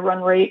tons a year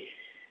run rate.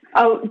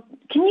 Can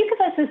you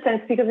give us a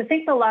sense, because I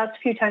think the last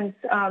few times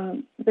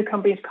the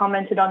company's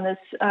commented on this,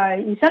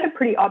 you sounded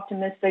pretty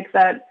optimistic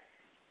that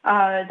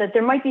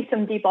there might be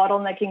some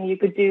debottlenecking you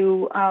could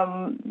do,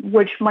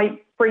 which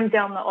might bring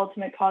down the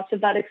ultimate cost of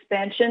that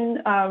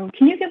expansion.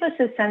 Can you give us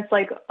a sense,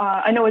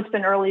 I know it's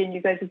been early and you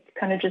guys have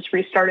kind of just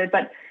restarted,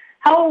 but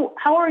how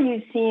are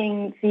you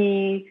seeing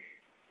the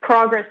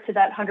progress to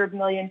that 100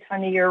 million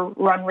ton a year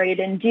run rate?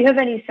 And do you have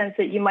any sense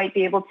that you might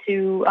be able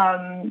to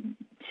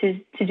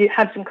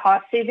have some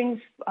cost savings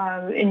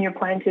in your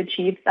plan to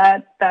achieve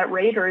that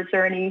rate, or is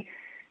there any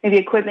maybe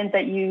equipment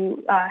that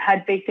you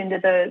had baked into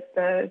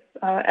the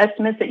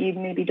estimates that you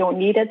maybe don't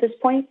need at this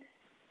point?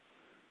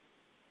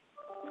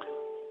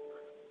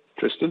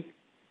 Tristan,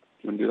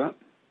 you want to do that?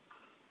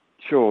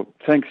 Sure.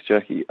 Thanks,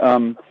 Jackie.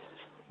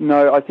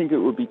 No, I think it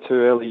would be too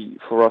early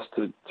for us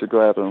to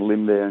go out on a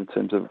limb there in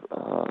terms of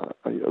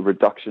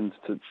reductions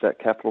to that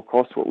capital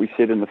cost. What we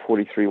said in the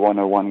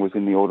 43-101 was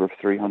in the order of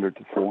 $300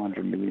 to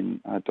 $400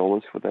 million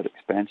for that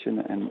expansion,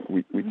 and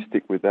we'd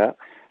stick with that.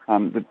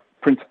 The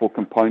principal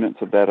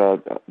components of that are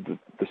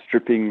the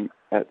stripping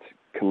at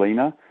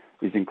Colina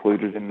is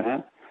included in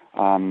that.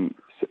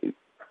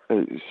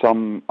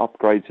 Some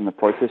upgrades in the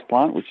process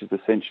plant, which is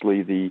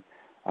essentially the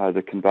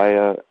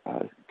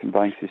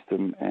conveying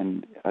system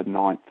and a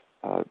ninth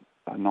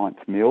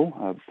mill,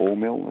 a ball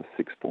mill, a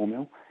 6 ball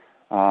mill,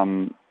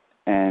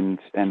 and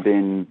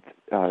then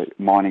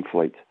mining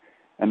fleet.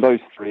 And those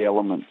three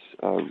elements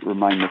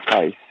remain the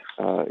case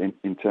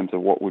in terms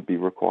of what would be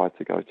required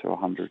to go to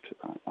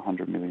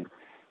 100 million.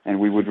 And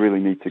we would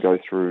really need to go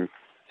through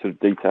sort of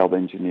detailed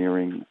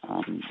engineering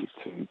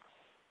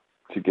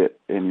to get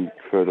any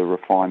further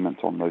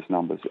refinement on those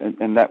numbers.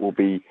 And that will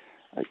be,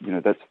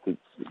 that's the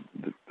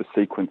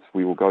sequence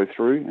we will go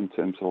through in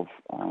terms of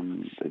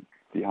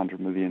the 100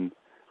 million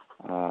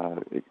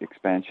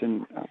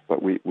expansion,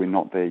 but we're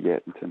not there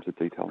yet in terms of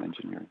detailed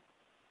engineering.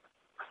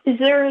 Is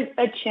there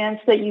a chance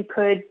that you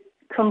could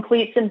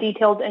complete some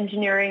detailed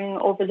engineering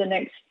over the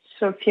next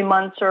few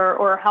months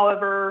or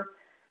however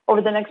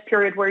over the next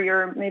period where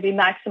you're maybe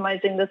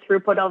maximizing the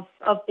throughput of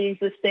the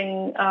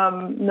existing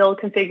mill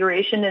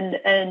configuration,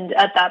 and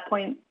at that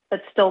point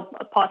that's still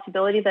a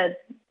possibility that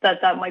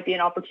might be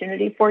an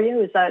opportunity for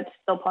you? Is that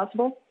still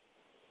possible?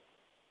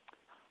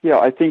 Yeah,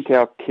 I think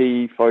our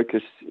key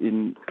focus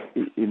in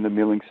the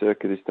milling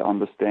circuit is to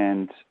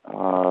understand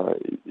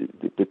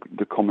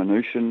the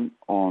comminution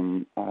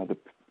on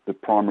the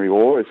primary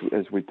ore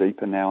as we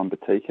deepen now in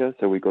Batika.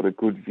 So we've got a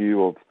good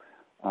view of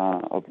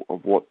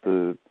what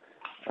the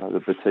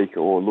Batika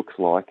ore looks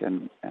like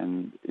and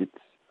its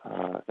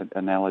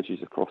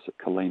analogies across at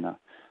Colina.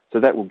 So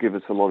that will give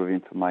us a lot of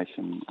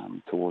information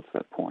towards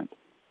that point.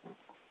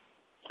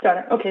 Got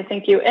it. Okay,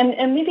 thank you.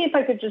 And maybe if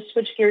I could just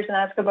switch gears and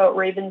ask about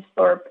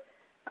Ravensthorpe.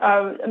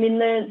 I mean,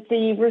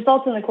 the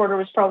results in the quarter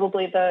was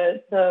probably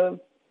the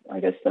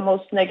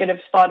most negative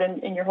spot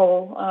in your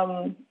whole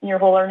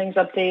earnings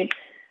update.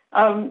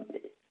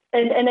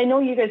 And I know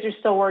you guys are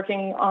still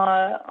working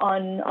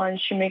on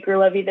Shoemaker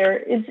Levee there.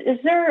 Is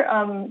there?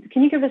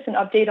 Can you give us an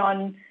update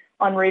on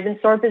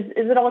Ravensthorpe?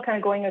 Is it all kind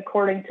of going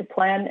according to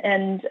plan?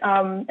 And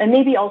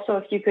maybe also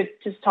if you could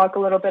just talk a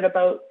little bit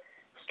about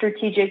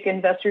strategic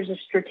investors or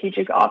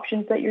strategic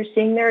options that you're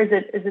seeing there. Is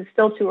it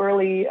still too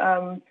early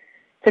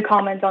to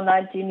comment on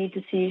that? Do you need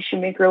to see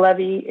Shoemaker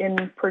Levee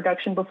in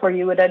production before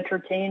you would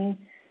entertain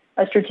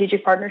a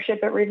strategic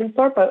partnership at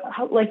Ravensthorpe? But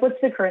what's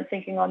the current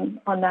thinking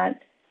on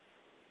that?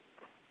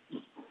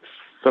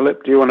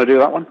 Philip, do you want to do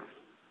that one?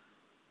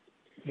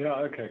 Yeah,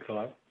 okay,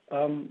 Clive.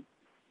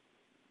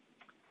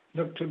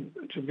 Look,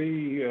 to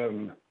be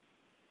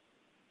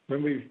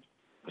when we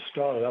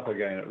started up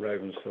again at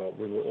Ravensthorpe,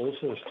 we were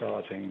also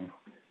starting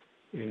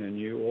in a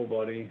new ore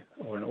body,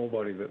 or an ore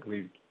body that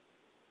we've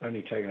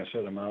only taken a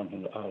certain amount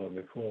out of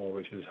before,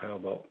 which is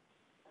Halbot,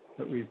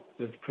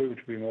 that's proved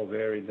to be more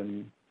varied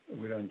than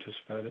we'd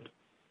anticipated.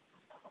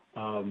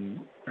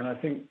 And I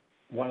think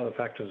one of the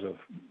factors of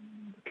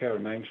care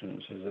and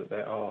maintenance is that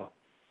there are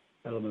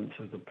elements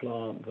of the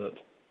plant that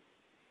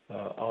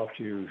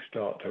after you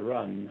start to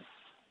run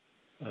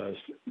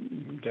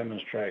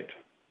demonstrate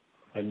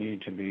a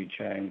need to be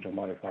changed or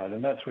modified,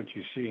 and that's what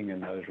you're seeing in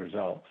those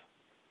results.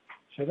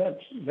 So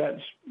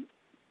that's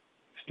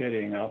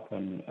steadying up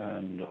and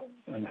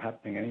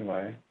happening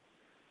anyway.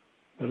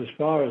 But as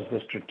far as the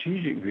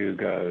strategic view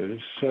goes,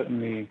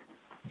 certainly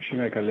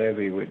Shoemaker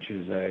Levee, which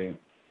is a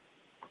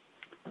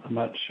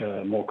much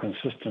more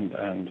consistent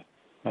and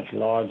much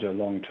larger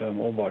long-term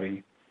ore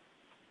body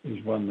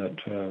is one that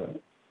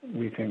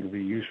we think would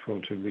be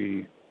useful to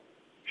be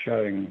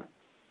showing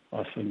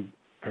us in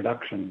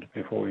production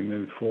before we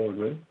move forward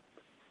with.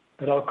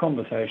 But our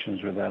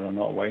conversations with that are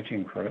not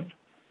waiting for it.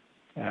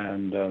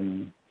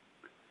 And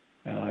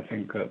I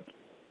think that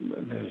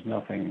there's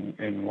nothing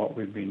in what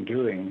we've been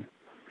doing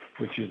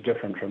which is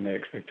different from the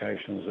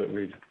expectations that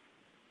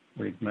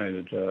we'd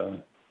made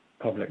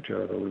public to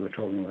whoever we were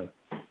talking with.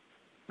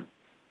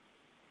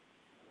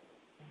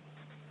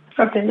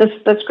 Okay,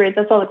 that's great.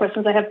 That's all the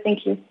questions I have.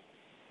 Thank you.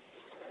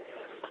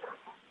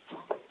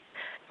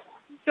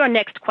 Your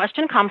next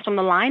question comes from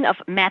the line of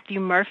Matthew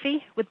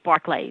Murphy with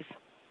Barclays.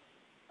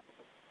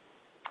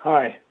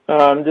 Hi.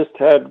 Just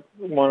had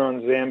one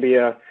on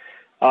Zambia.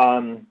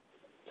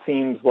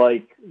 Seems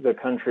like the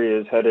country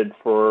is headed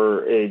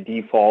for a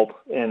default,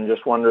 and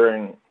just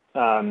wondering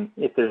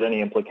if there's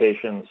any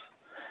implications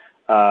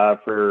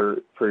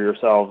for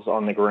yourselves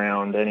on the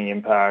ground, any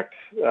impact.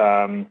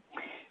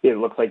 It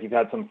looks like you've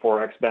had some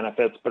Forex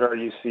benefits, but are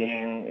you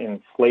seeing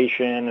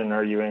inflation, and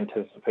are you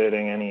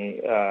anticipating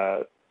any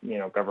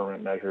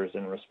government measures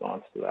in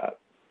response to that?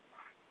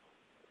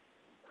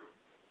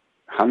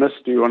 Hannes,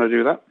 do you want to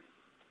do that?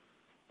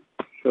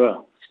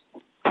 Sure.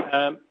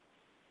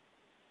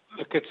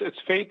 Look, it's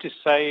fair to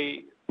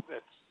say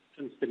that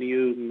since the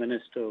new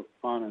Minister of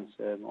Finance,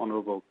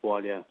 Honourable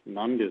Bwalia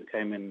Nandu,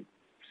 came in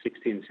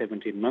 16,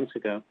 17 months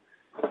ago,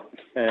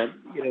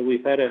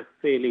 we've had a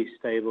fairly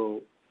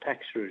stable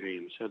tax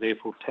regime, so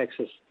therefore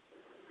taxes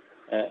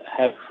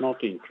have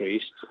not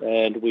increased,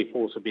 and we've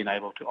also been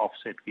able to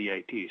offset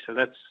VAT. So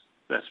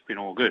that's been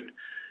all good.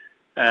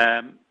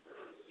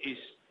 He's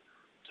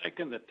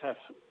taken the tough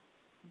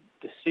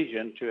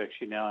decision to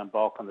actually now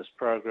embark on this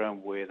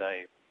program where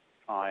they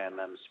try and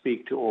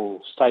speak to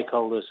all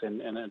stakeholders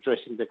and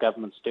addressing the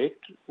government's debt,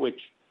 which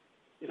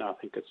I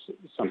think it's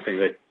something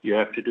that you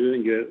have to do,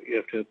 and you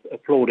have to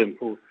applaud him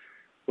for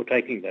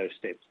taking those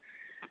steps.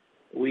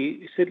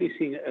 We're certainly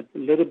seeing a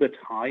little bit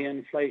higher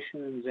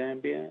inflation in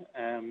Zambia,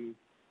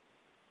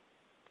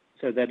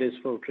 so that is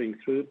filtering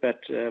through.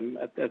 But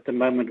at the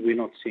moment, we're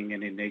not seeing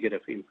any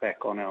negative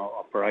impact on our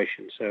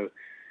operations. So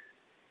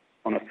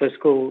on a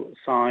fiscal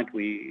side,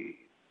 we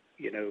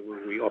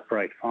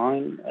operate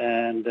fine,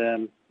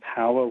 and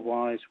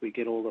power-wise, we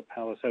get all the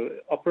power. So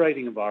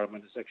operating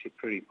environment is actually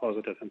pretty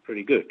positive and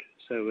pretty good.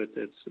 So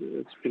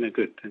it's been a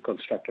good and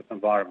constructive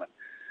environment.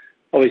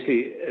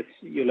 Obviously,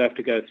 you'll have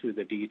to go through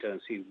the detail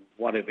and see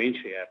what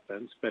eventually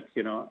happens. But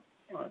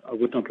I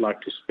would not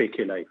like to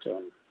speculate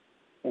on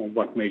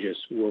what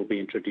measures will be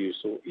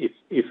introduced or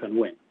if and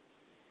when.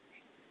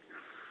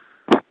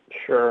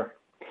 Sure.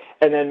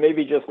 And then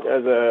maybe just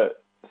as a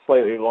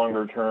slightly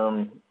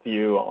longer-term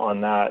view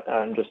on that,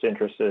 I'm just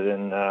interested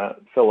in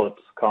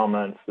Philip's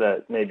comments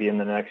that maybe in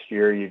the next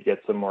year you'd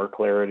get some more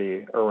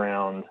clarity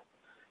around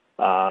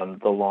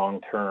the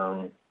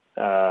long-term,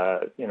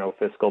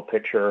 fiscal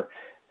picture,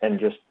 and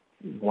just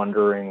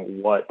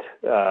wondering what,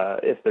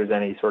 if there's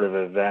any sort of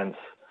events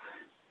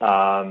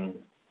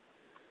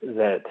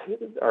that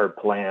are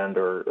planned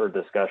or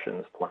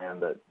discussions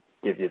planned that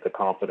give you the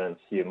confidence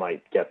you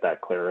might get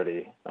that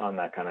clarity on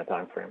that kind of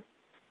time frame.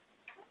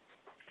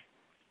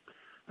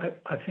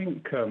 I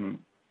think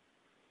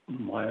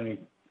my only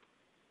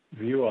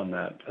view on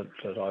that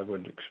I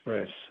would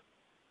express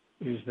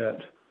is that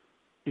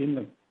in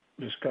the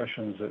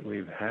discussions that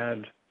we've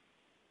had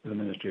with the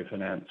Ministry of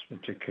Finance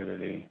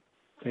particularly,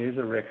 there is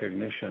a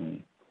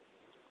recognition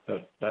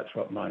that that's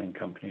what mining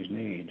companies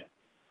need,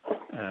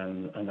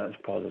 and that's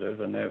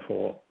positive, and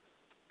therefore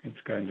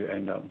it's going to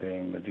end up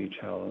being the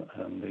detail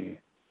and the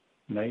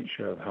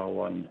nature of how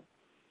one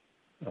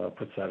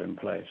puts that in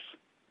place.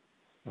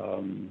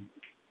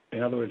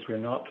 In other words,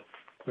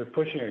 we're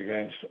pushing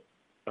against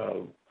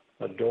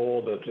a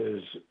door that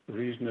is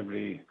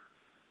reasonably,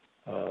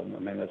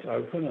 that's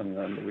open and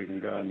then we can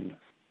go and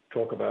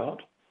talk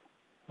about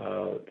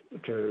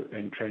to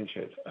entrench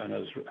it. And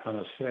as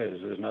Hannes says,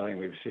 there's nothing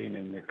we've seen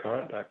in the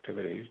current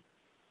activities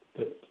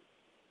that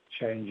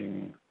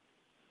changing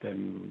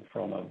them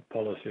from a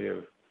policy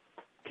of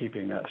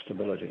keeping that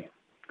stability.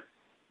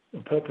 The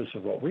purpose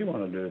of what we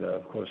want to do, though,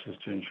 of course, is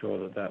to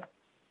ensure that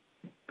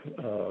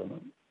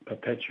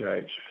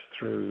perpetuates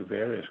through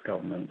various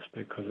governments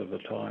because of the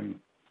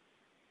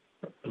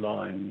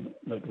timeline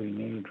that we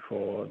need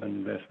for an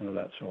investment of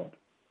that sort.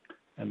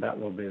 And that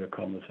will be the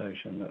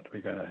conversation that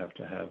we're going to have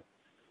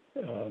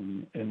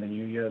in the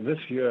new year. This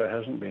year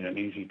hasn't been an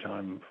easy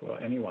time for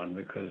anyone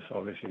because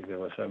obviously there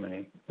were so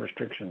many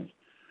restrictions,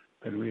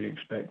 but we'd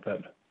expect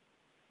that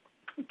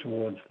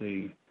towards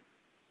the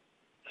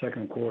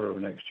second quarter of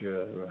next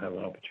year we'll have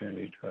an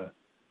opportunity to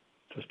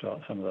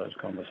start some of those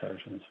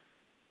conversations.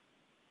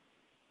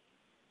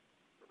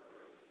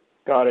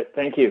 Got it.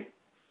 Thank you.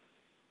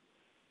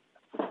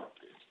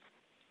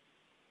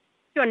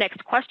 Your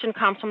next question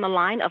comes from the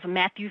line of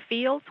Matthew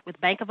Fields with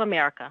Bank of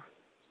America.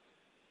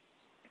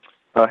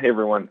 Hey,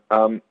 everyone.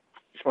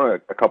 Just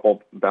want a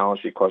couple balance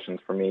sheet questions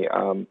for me.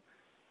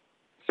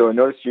 So I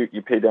noticed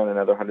you paid down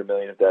another $100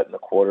 million of debt in the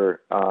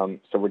quarter. So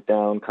we're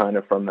down kind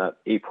of from that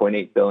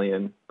 $8.8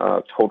 billion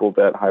total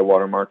debt high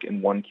water mark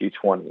in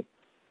 1Q20.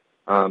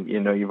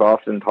 You've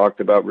often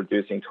talked about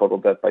reducing total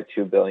debt by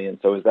 $2 billion.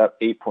 So is that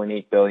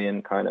 $8.8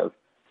 billion kind of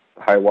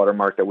high water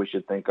mark that we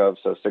should think of?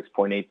 So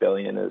 $6.8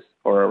 billion is,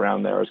 or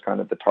around there, is kind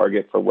of the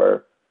target for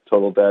where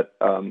total debt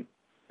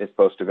is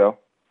supposed to go?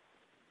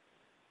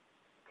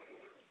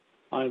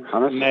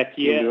 Matt,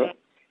 yeah.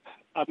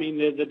 I mean,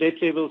 the debt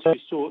levels we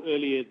saw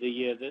earlier the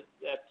year,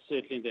 that's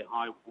certainly the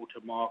high water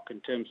mark in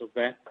terms of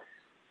that.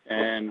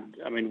 And,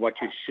 I mean, what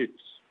you should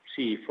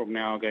see from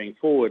now going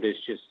forward is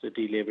just the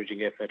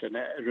deleveraging effort and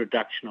a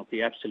reduction of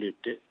the absolute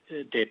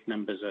debt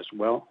numbers as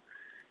well.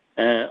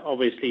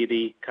 Obviously,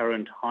 the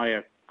current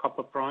higher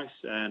copper price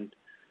and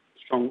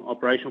strong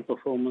operational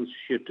performance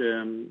should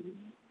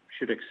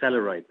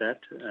accelerate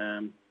that,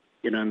 and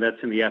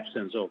that's in the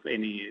absence of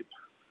any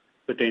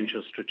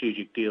potential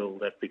strategic deal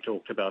that we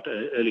talked about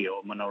earlier,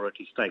 or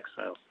minority stake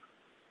sales.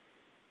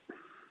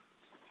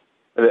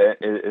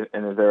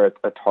 And is there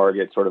a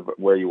target sort of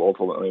where you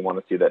ultimately want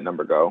to see that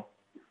number go?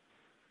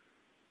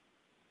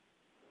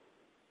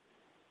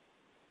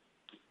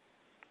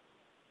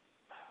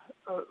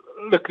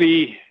 Look,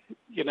 the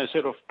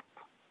sort of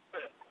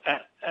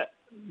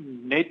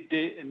net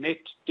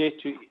debt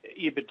to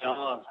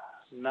EBITDA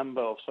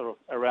number of sort of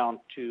around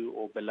 2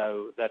 or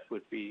below, that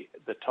would be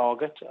the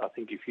target. I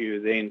think if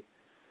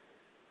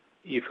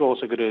you've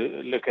also got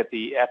to look at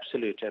the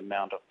absolute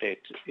amount of debt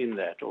in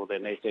that, or the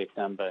net debt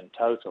number in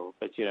total.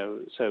 But,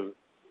 so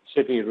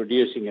certainly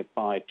reducing it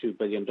by $2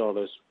 billion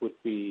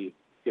would be,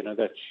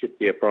 that should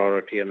be a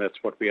priority, and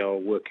that's what we are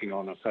working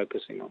on and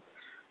focusing on.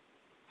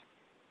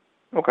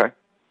 Okay.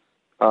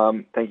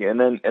 Thank you.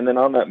 And then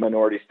on that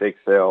minority stake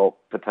sale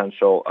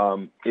potential,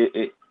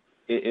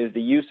 is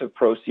the use of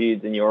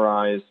proceeds in your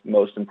eyes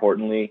most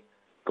importantly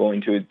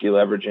going to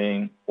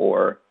deleveraging,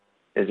 or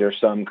is there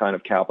some kind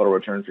of capital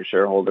return for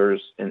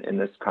shareholders in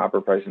this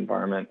copper price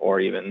environment, or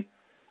even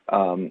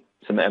some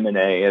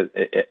M&A as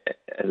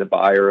a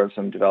buyer of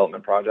some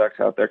development projects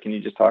out there? Can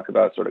you just talk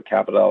about sort of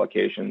capital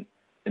allocation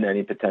and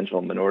any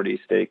potential minority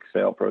stake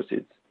sale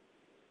proceeds?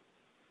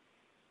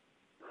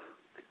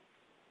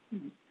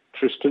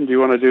 Tristan, do you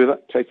want to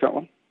take that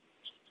one?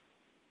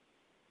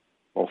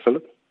 Or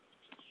Philip?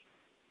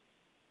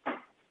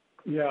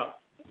 Yeah.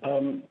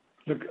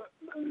 Look,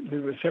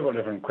 there were several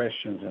different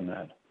questions in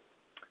that.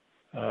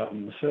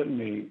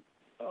 Certainly,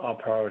 our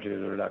priority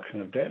is the reduction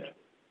of debt,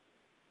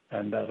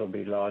 and that'll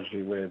be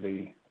largely where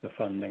the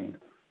funding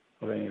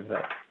of any of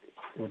that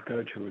would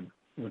go to,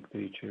 would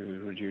be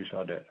to reduce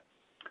our debt.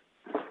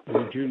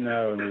 We do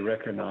know and we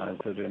recognize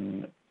that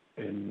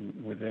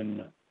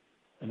within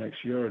the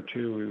next year or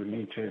two, we would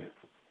need to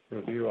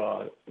review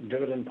our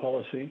dividend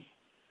policy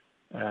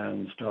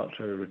and start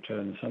to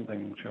return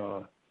something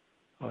to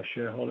our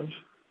shareholders.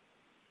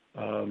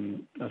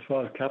 As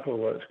far as capital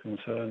work is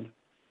concerned,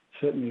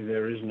 certainly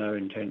there is no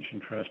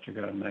intention for us to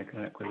go and make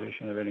an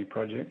acquisition of any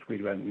project. We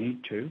don't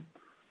need to.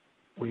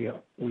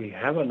 We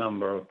have a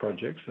number of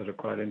projects that are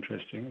quite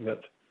interesting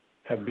that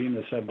have been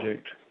the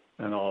subject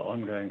and are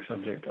ongoing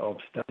subject of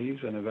studies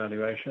and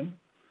evaluation,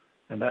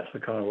 and that's the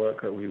kind of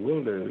work that we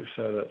will do,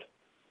 so that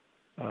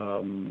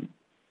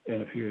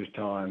in a few years'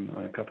 time,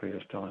 or a couple of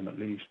years' time at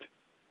least,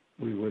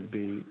 we would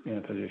be in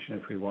a position,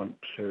 if we want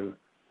to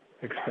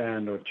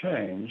expand or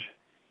change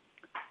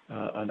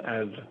and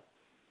add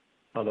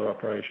other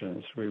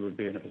operations, we would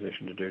be in a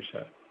position to do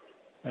so.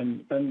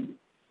 And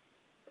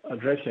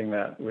addressing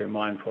that, we're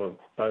mindful of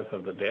both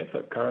of the debt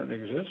that currently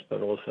exists,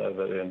 but also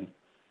that in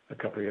a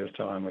couple of years'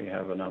 time, we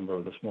have a number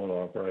of the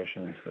smaller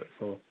operations that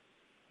will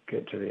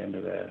get to the end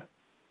of their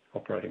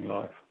operating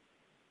life.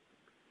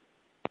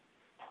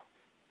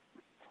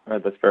 All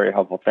right, that's very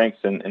helpful. Thanks,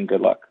 and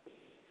good luck.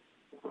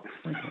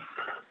 Thank you.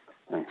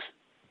 Thanks.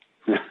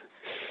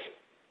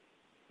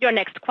 Your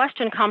next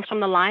question comes from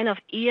the line of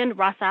Ian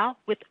Rossouw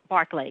with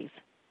Barclays.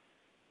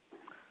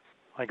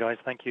 Hi, guys.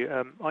 Thank you.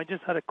 I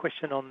just had a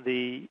question on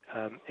the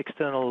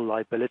external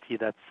liability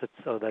that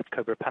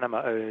Cobre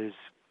Panama owes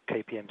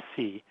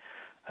KPMC.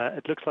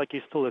 It looks like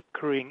you're still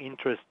accruing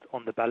interest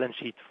on the balance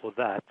sheet for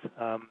that.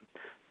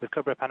 With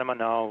Cobre Panama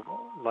now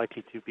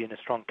likely to be in a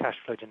strong cash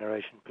flow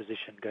generation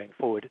position going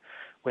forward,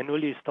 when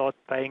will you start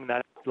paying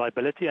that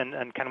liability?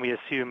 And can we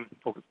assume,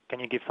 or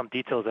can you give some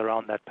details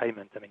around that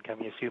payment? I mean, can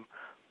we assume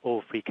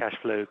all free cash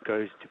flow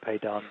goes to pay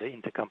down the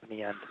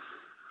intercompany and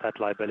that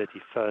liability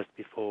first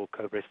before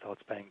Cobre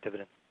starts paying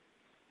dividends?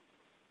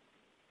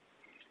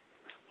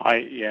 Hi,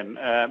 Ian.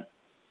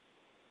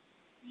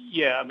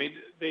 Yeah, I mean,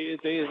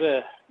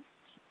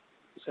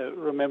 so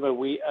remember,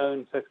 we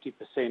own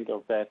 50%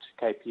 of that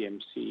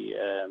KPMC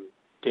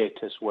debt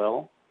as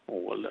well,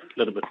 or a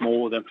little bit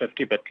more than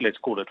 50, but let's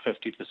call it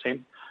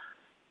 50%.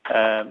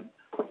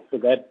 So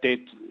that debt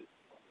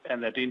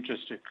and that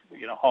interest,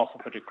 half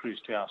of it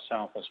accrues to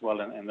ourselves as well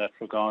in that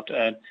regard.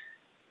 And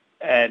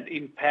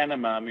in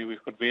Panama, I mean,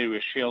 we've got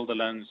various shareholder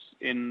loans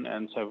in,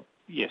 and so,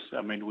 yes,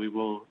 I mean, we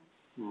will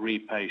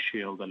repay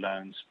shareholder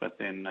loans, but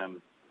then,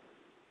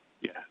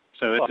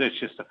 So it's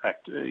just a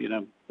fact,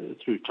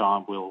 through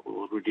time we'll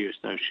reduce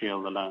those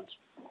shareholder loans.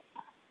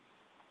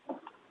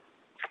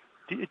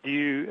 Do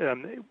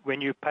you,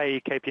 when you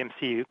pay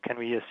KPMC, can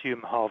we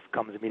assume half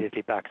comes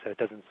immediately back, so it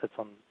doesn't sit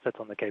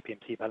on the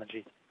KPMC balance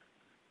sheet?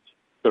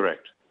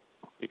 Correct.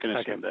 You can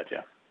assume that,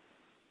 yeah.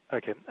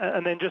 Okay,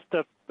 and then just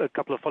a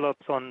couple of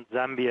follow-ups on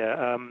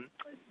Zambia.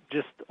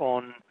 Just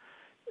on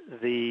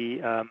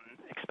the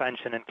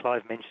expansion, and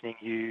Clive mentioning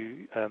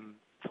you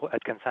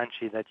at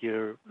Kansanshi that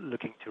you're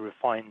looking to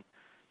refine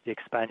the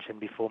expansion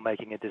before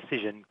making a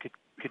decision.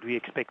 Could we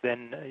expect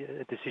then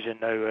a decision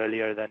no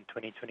earlier than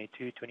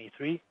 2022,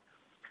 23?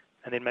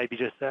 And then maybe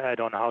just to add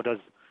on, how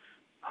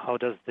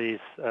does this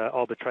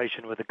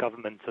arbitration with the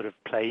government sort of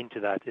play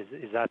into that?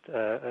 Is that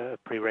a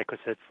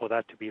prerequisite for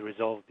that to be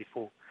resolved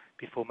before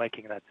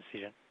making that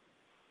decision?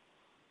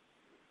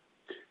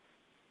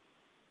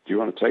 Do you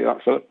want to take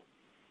that, Philip?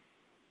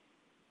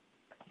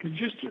 Could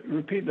you just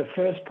repeat the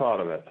first part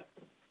of it?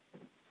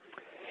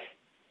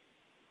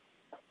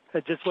 I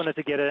just wanted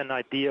to get an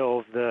idea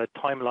of the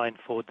timeline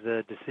for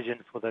the decision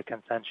for the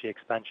Kansanshi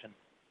expansion.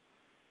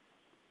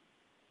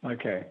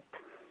 Okay.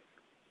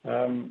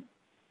 In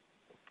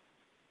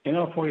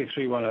our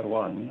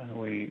 43-101,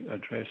 we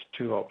addressed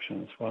two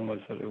options. One was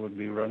that it would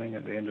be running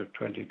at the end of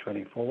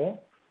 2024,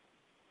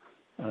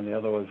 and the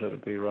other was that it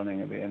would be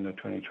running at the end of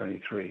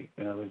 2023,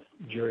 in other words,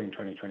 during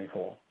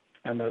 2024.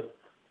 And the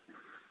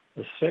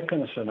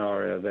second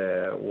scenario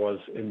there was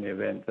in the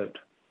event that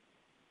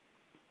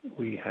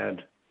we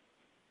had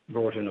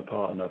brought in a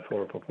partner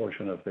for a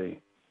proportion of the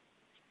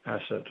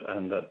asset,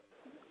 and that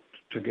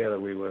together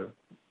we were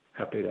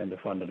happy then to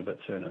fund it a bit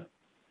sooner.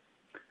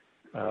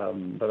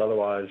 But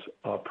otherwise,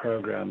 our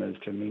program is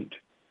to meet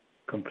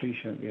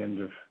completion at the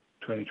end of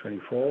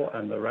 2024,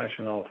 and the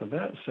rationale for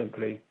that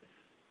simply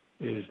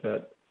is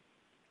that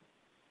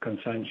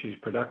Kansanshi's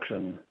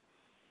production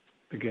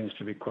begins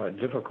to be quite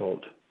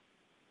difficult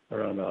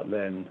around about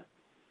then,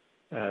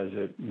 as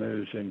it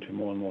moves into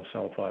more and more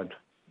sulfide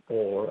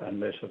ore and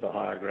less of the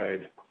higher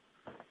grade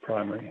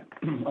primary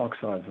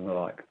oxides and the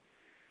like.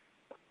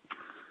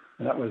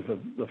 And that was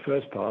the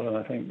first part, and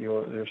I think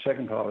your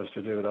second part was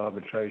to do with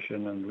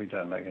arbitration, and we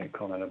don't make any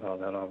comment about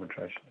that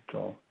arbitration at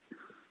all.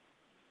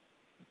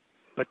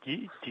 But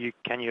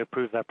can you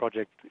approve that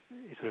project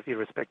sort of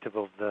irrespective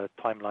of the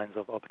timelines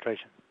of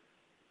arbitration?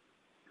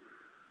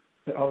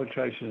 The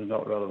arbitration is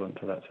not relevant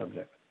to that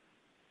subject.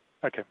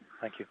 Okay,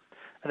 thank you.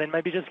 And then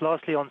maybe just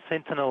lastly on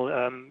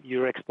Sentinel,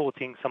 you're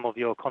exporting some of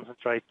your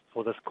concentrate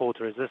for this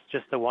quarter. Is this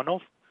just a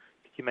one-off?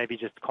 Could you maybe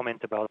just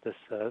comment about this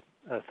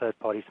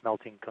third-party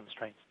smelting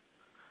constraints?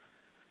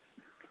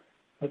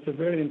 That's a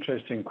very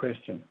interesting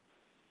question,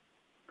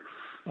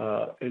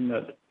 in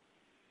that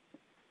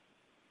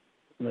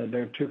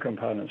there are two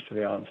components to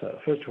the answer.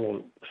 First of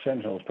all,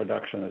 Sentinel's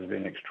production has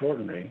been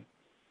extraordinary,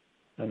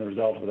 and the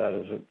result of that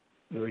is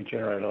that we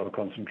generate a lot of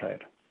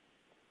concentrate.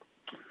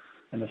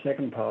 And the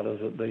second part is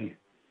that the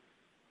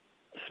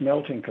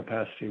smelting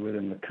capacity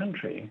within the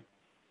country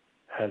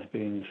has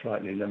been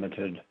slightly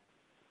limited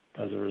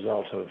as a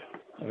result of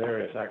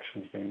various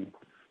actions being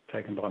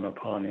taken by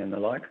Mopani and the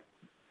like.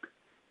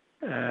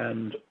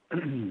 And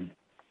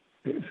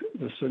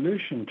the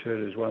solution to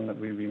it is one that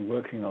we've been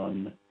working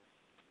on,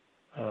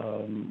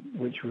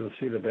 which we'll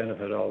see the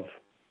benefit of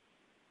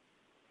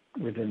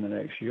within the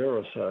next year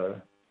or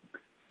so,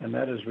 and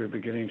that is we're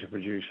beginning to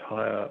produce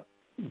higher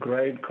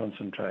grade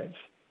concentrates,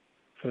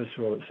 first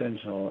of all at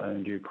Sentinel and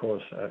in due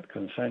course at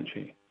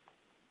Kansanshi.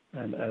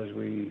 And as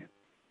we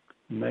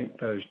make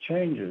those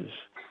changes,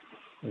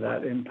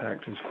 that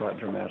impact is quite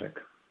dramatic,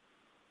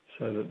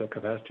 so that the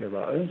capacity of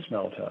our own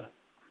smelter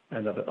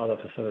and of other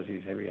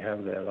facilities that we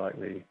have there, like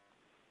the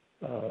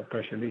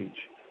pressure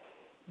leach,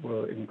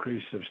 will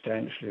increase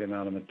substantially the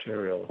amount of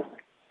material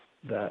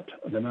the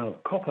amount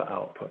of copper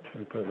output,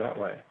 we put it that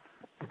way,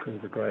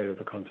 because the grade of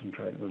the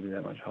concentrate will be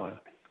that much higher.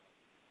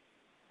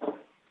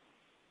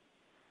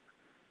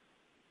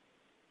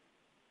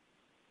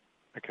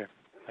 Okay,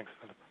 thanks,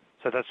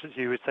 Philip. So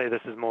you would say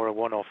this is more a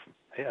one-off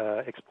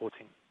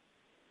exporting?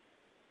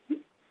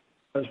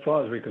 As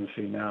far as we can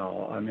see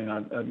now, I mean,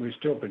 we're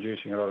still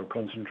producing a lot of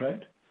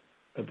concentrate,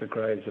 but the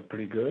grades are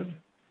pretty good,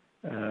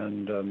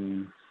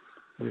 and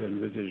we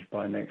envisage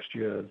by next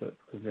year that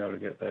we'll be able to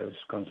get those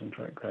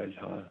concentrate grades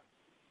higher.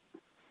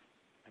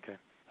 Okay,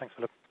 thanks,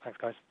 Philip. Thanks,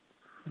 guys.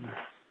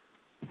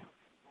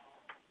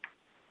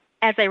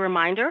 As a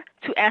reminder,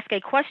 to ask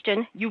a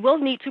question, you will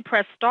need to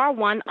press star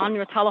 1 on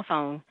your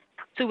telephone.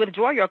 To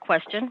withdraw your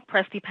question,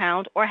 press the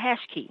pound or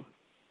hash key.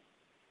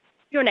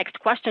 Your next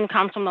question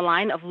comes from the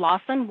line of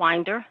Lawson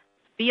Winder,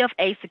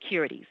 BofA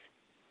Securities.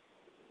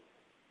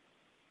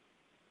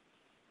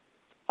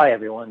 Hi,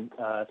 everyone.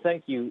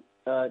 Thank you.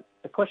 A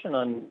question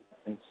on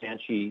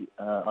Kansanshi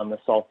on the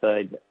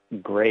sulfide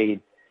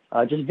grade.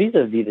 Just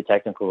vis-a-vis the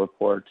technical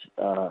report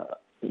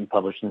you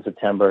published in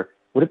September,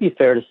 would it be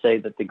fair to say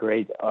that the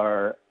grades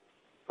are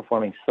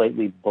performing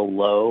slightly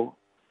below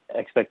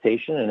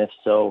expectation? And if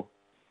so,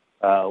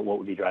 what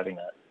would be driving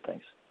that?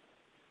 Thanks.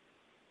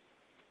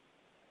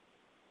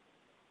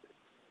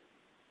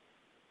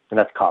 And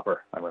that's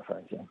copper I'm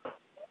referring to.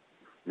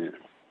 Yeah.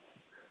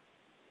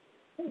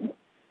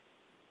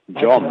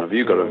 John, have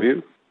you got a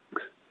view?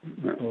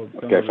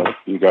 Okay, Philip,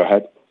 you go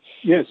ahead.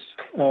 Yes,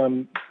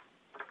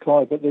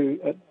 Clive, at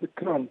the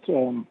current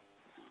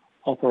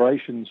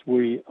operations,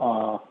 we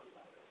are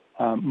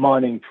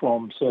mining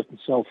from certain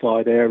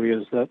sulfide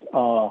areas that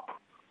are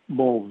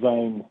more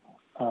vein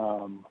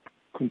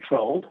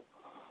controlled,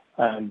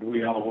 and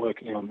we are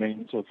working on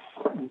means of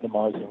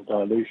minimizing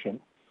dilution.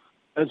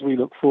 As we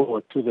look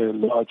forward to the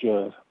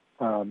larger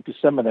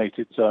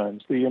disseminated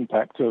zones, the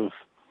impact of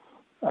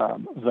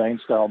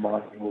vein-style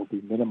mining will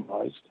be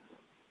minimized,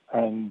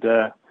 and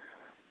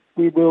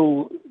we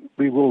will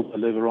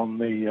deliver on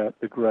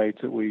the grades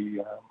that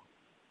we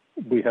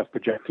have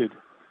projected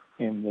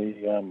in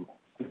the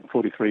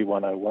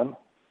 43-101.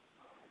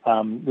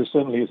 There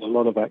certainly is a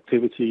lot of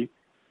activity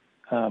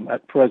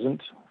at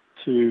present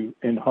to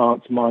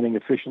enhance mining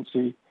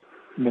efficiency,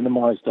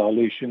 minimize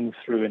dilution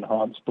through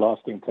enhanced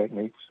blasting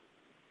techniques,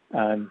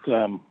 and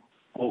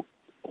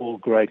all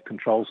grade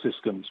control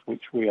systems,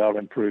 which we are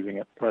improving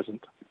at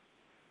present.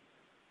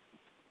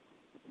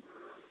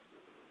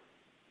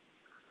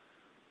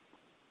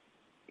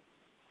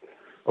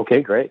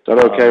 Okay, great. Is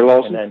that okay,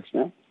 Lawson?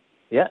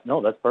 Yeah,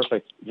 no, that's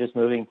perfect. Just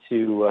moving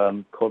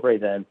to Cobre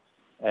then,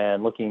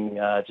 and looking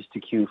just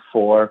to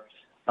Q4.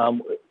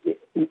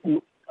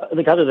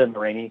 Like other than the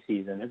rainy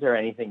season, is there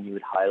anything you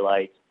would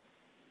highlight,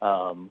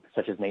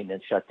 such as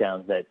maintenance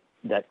shutdowns,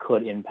 that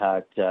could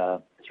impact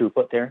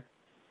throughput there?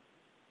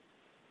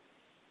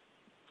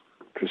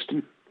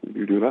 Tristan, will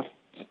you do that?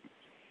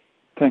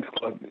 Thanks,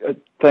 Clive.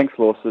 Thanks,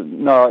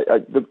 Lawson. No,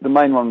 the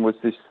main one was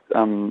this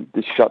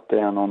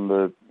shutdown on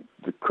the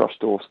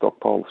crushed ore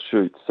stockpile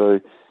chute.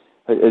 So,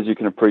 as you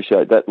can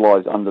appreciate, that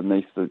lies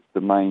underneath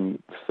the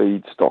main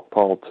feed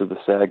stockpile to the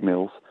SAG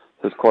mills.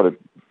 So it's quite a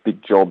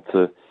big job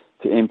to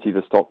empty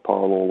the stockpile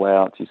all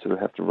out. You sort of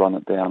have to run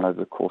it down over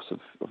the course of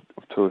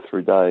 2 or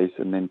 3 days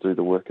and then do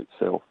the work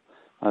itself.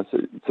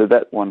 So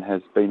that one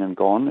has been and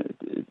gone.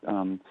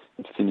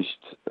 It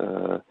finished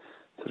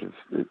sort of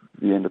at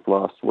the end of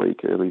last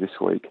week, early this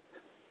week.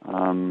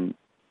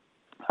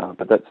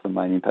 But that's the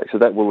main impact. So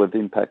that will have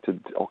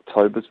impacted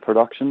October's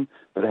production,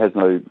 but it has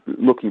no,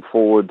 looking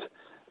forward,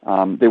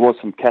 there was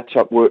some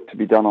catch-up work to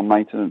be done on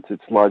maintenance.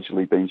 It's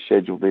largely been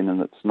scheduled in,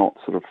 and it's not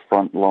sort of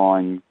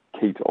front-line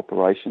key to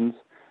operations.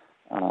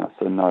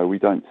 So no, we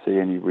don't see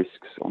any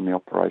risks on the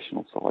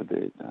operational side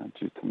there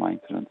due to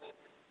maintenance.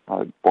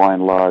 By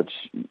and large,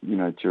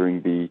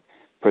 during the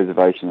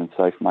preservation and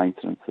safe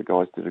maintenance, the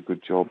guys did a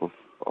good job of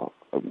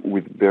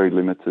with very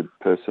limited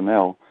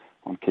personnel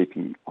on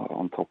keeping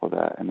on top of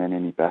that. And then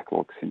any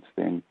backlogs since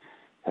then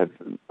have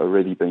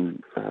already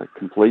been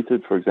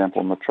completed, for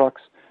example, on the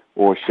trucks,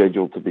 or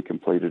scheduled to be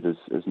completed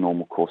as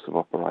normal course of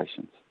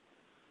operations.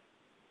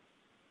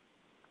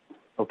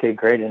 Okay,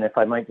 great. And if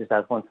I might just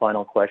ask one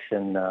final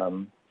question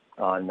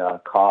on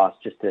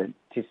cost, just to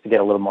get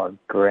a little more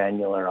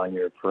granular on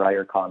your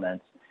prior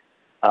comments.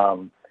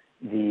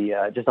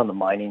 Just on the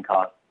mining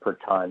cost per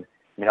ton,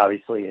 I mean,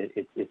 obviously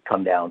it's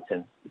come down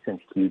since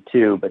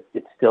Q2, but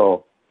it's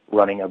still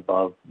running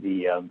above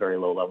the very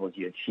low levels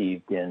you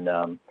achieved in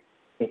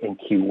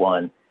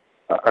Q1.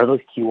 Are those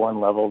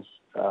Q1 levels,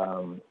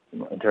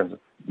 in terms of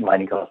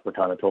mining cost per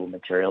ton of total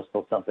material,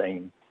 still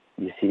something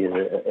you see as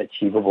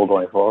achievable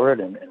going forward?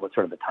 And what's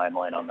sort of the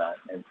timeline on that?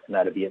 And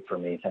that'd be it for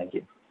me. Thank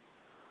you.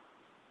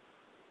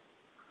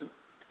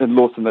 And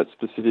Lawson, that's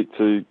specific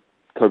to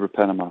Cobre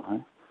Panama, huh?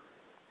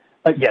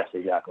 Yes,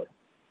 exactly.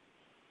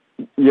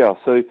 Yeah,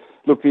 so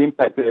look, the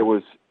impact there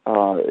was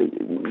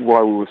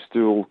while we were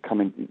still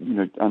coming,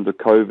 under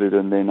COVID,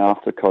 and then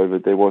after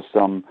COVID, there was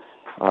some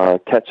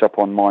catch up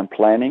on mine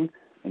planning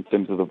in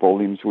terms of the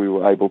volumes we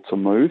were able to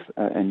move.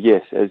 And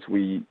yes, as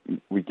we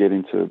get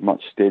into a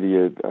much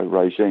steadier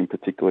regime,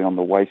 particularly on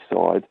the waste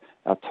side,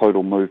 our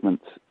total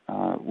movements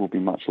will be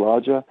much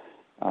larger,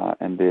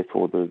 and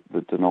therefore the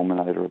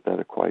denominator of that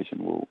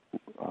equation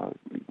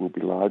will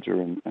be larger,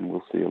 and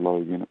we'll see a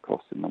lower unit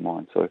cost in the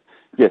mine. So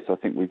yes, I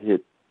think we've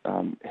hit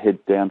head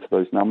down to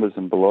those numbers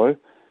and below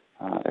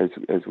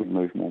as we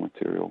move more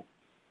material,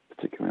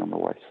 particularly on the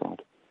waste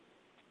side.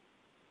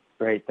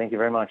 Great, thank you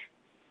very much.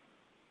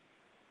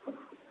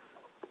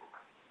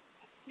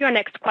 Your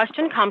next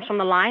question comes from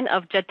the line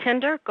of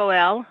Jatinder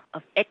Goel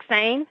of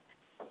Exane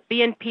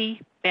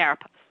BNP Paribas.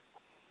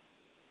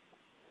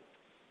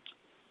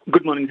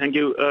 Good morning, thank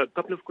you. A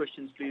couple of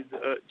questions, please.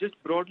 Just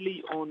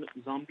broadly on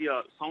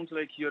Zambia, sounds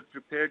like you're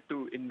prepared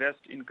to invest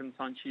in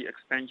Kansanshi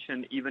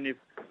expansion, even if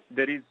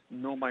there is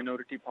no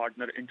minority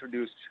partner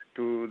introduced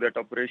to that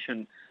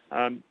operation.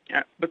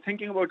 But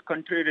thinking about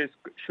country risk,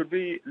 should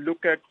we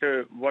look at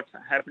what's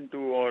happened to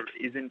or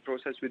is in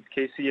process with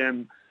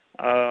KCM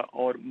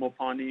or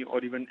Mopani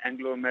or even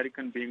Anglo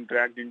American being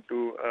dragged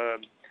into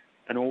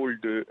an old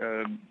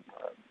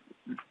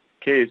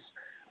case?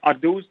 Are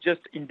those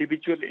just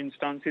individual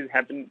instances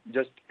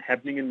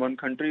happening in one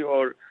country,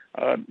 or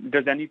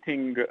does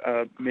anything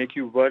make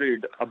you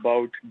worried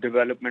about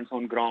developments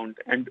on ground?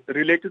 And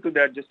related to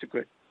that, just a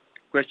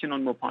question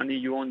on Mopani.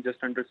 You own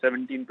just under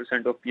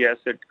 17% of the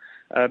asset.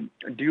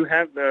 Do you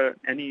have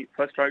any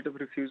first right of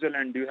refusal,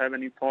 and do you have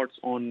any thoughts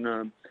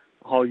on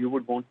how you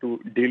would want to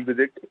deal with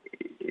it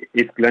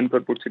if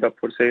Glencore puts it up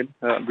for sale,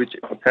 which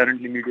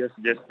apparently media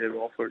suggests they've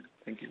offered?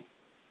 Thank you.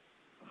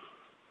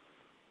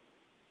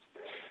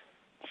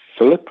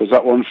 Philip, was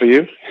that one for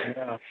you?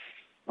 Yeah.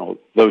 Oh,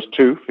 those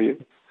two for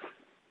you?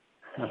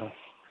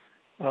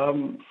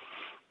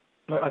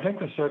 I think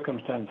the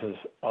circumstances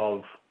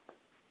of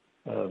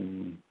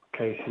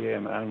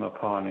KCM and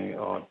Mopani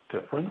are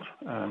different,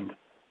 and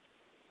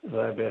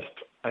they're best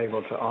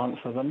able to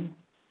answer them.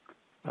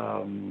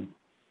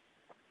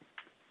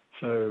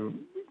 So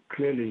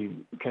clearly,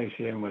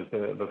 KCM was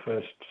the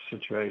first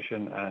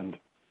situation, and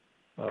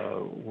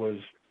was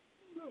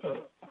a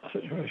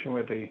situation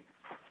where the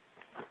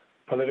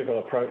political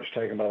approach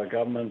taken by the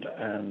government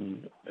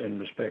and in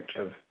respect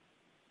of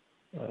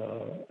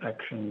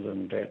actions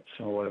and debts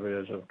or whatever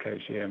it is of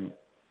KCM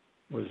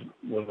was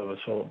of a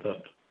sort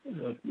that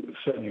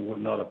certainly would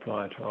not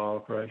apply to our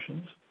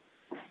operations.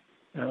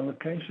 And in the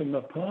case of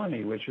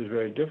Mopani, which is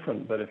very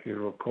different, but if you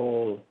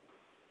recall,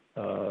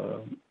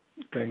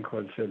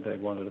 Glencore said they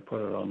wanted to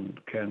put it on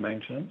care and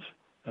maintenance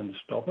and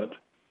stop it.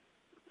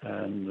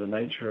 And the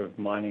nature of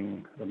the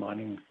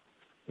mining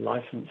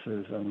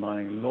licenses and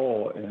mining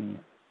law in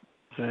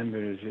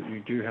Zambia is that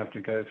you do have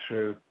to go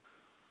through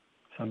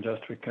some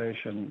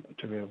justification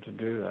to be able to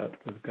do that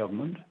with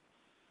government,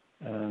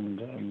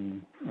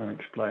 and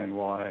explain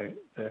why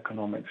the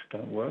economics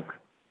don't work.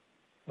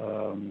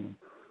 And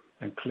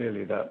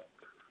clearly that,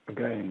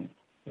 again,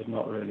 is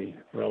not really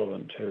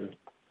relevant to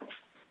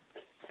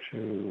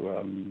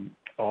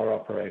our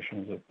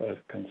operations of both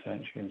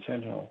Kansanshi and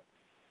Sentinel.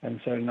 And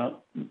so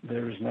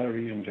there is no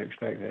reason to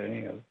expect that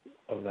any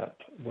of that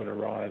would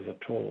arise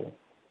at all.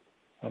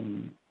 So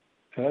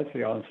that's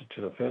the answer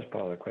to the first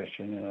part of the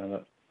question,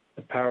 that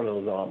the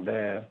parallels aren't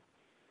there.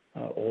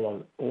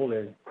 All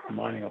the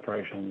mining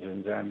operations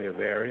in Zambia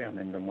vary. I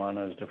mean, the one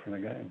is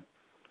different again.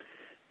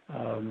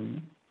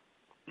 And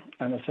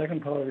the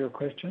second part of your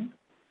question?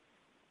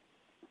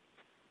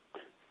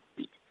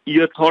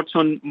 Your thoughts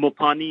on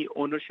Mopani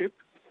ownership?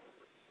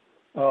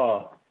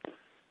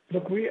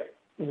 Look,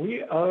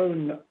 we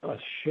own a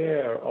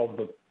share of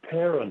the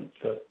parent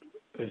that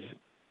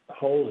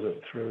holds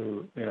it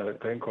through, that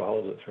Glencore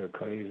holds it through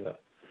Kaiza.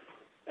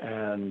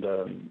 And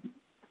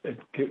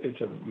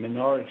it's a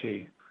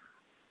minority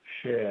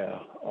share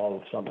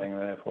of something,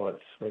 therefore it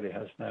really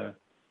has no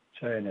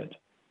say in it.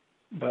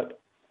 But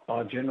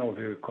our general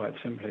view, quite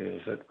simply,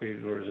 is that we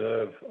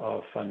reserve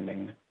our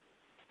funding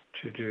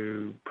to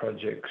do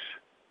projects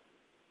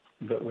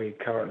that we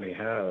currently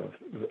have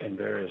in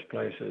various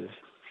places,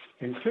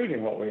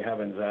 including what we have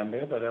in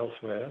Zambia, but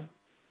elsewhere,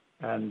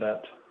 and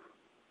that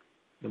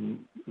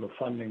the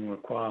funding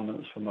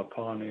requirements for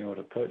Mopani or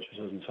the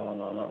purchases and so on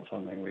are not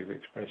something we've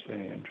expressed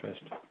any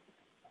interest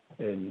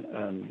in,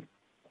 and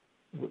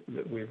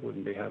that we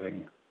wouldn't be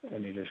having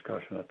any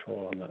discussion at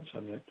all on that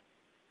subject.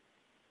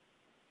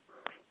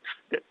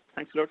 Yeah,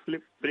 thanks a lot,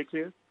 Philip. Very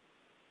clear.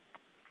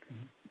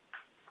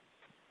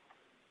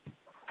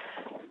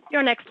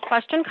 Your next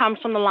question comes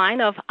from the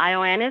line of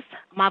Ioannis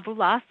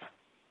Mavoulas,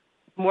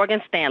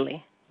 Morgan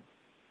Stanley.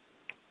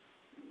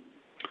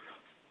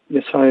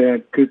 Yes, hi.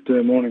 Good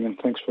morning, and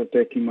thanks for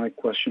taking my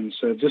questions.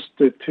 Just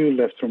two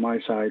left from my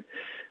side.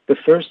 The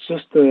first,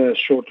 just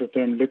shorter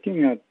term,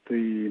 looking at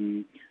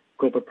the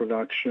copper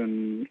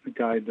production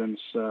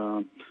guidance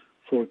for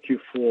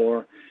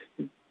Q4,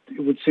 it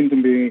would seem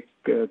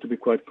to be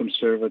quite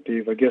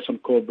conservative. I guess on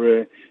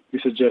Cobre, you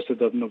suggested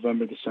that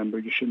November, December,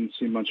 you shouldn't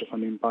see much of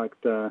an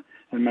impact, and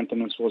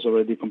maintenance was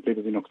already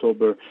completed in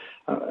October.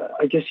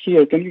 I guess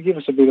here, can you give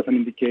us a bit of an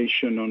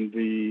indication on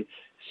the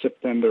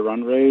September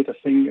run rate? I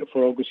think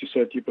for August you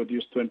said you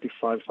produced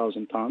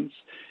 25,000 tons.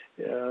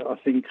 I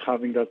think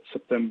having that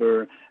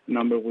September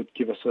number would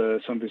give us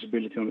some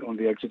visibility on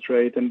the exit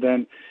rate. And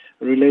then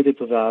related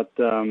to that,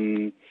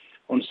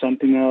 on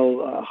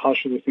Sentinel, how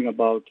should we think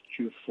about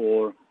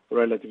Q4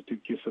 relative to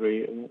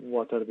Q3?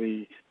 What are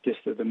the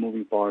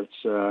moving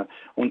parts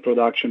on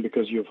production?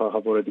 Because you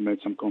have already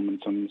made some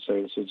comments on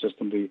sales, so just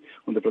on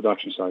the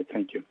production side.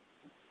 Thank you.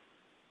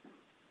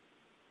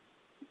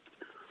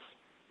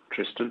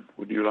 Tristan,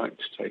 would you like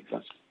to take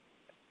that?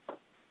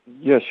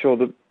 Yeah, sure.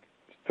 The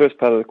first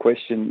part of the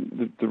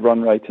question, the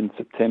run rate in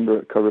September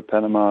at Cobre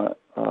Panama,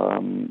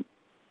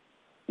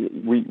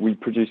 we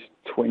produced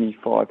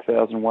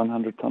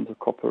 25,100 tons of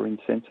copper in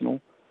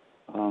Sentinel.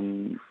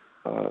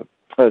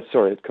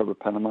 At Cobre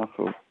Panama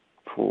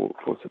for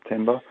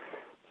September,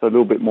 so a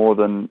little bit more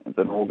than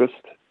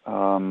August,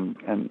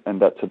 and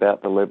that's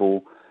about the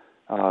level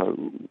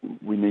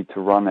we need to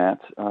run at.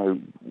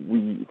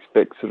 We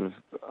expect sort of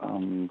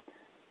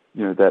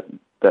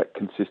that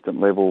consistent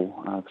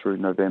level through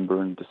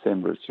November and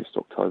December. It's just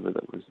October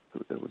that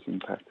was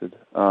impacted.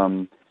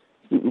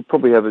 We'll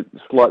probably have a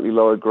slightly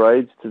lower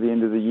grades to the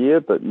end of the year,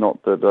 but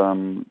not that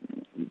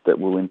that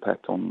will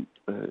impact on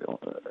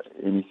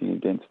anything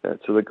against that.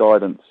 So the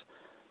guidance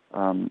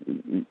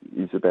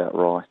is about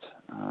right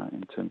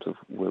in terms of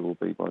where we'll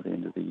be by the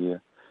end of the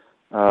year.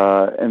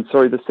 And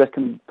sorry, the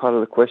second part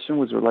of the question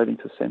was relating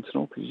to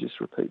Sentinel. Could you just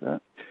repeat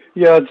that?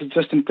 Yeah,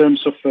 just in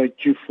terms of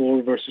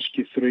Q4 versus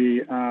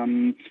Q3.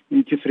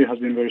 Q3 has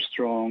been very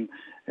strong.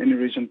 Any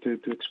reason to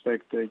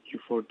expect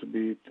Q4 to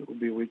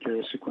be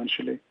weaker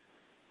sequentially?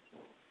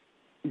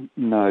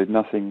 No,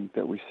 nothing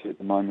that we see at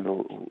the moment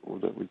or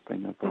that we've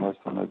been advised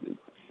on.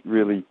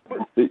 Really,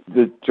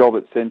 the job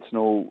at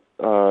Sentinel,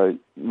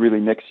 really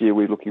next year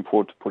we're looking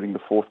forward to putting the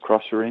fourth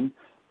crusher in,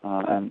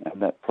 and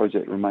that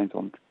project remains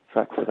on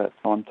track for that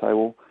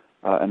timetable,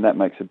 and that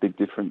makes a big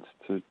difference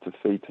to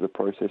feed to the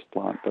process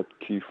plant. But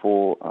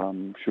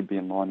Q4 should be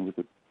in line with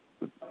the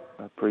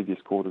previous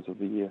quarters of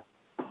the year,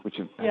 which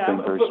have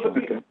been very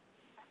strong.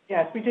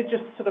 Yes, we did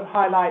just sort of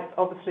highlight,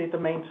 obviously, the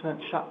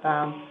maintenance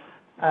shutdown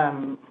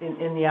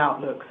in the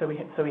outlook. So we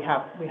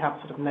have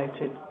sort of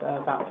noted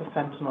that for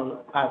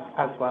Sentinel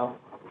as well.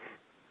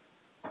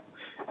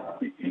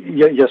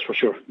 Yes, for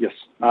sure. Yes,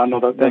 no,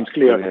 that's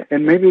clear.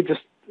 And maybe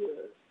just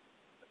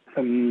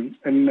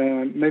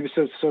maybe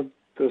so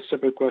the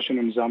separate question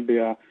on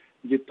Zambia.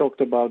 You talked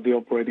about the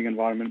operating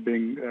environment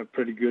being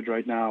pretty good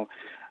right now.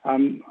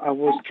 I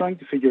was trying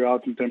to figure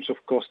out in terms of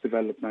cost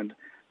development,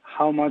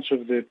 how much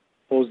of the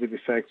positive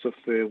effects of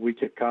the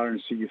weaker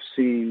currency you've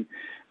seen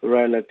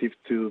relative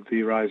to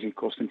the rising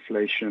cost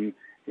inflation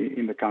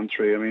in the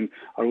country. I mean,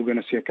 are we going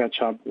to see a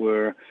catch-up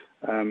where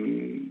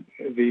the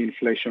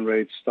inflation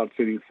rates start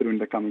feeding through in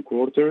the coming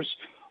quarters,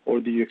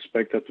 or do you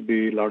expect that to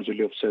be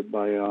largely offset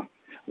by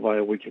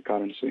a weaker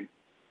currency?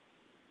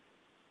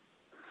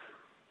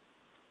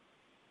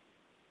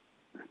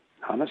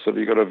 Hannes, have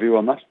you got a view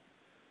on that?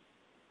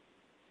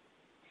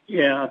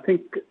 Yeah,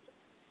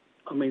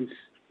 I mean,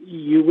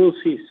 you will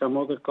see some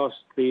of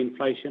the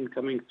inflation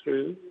coming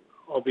through.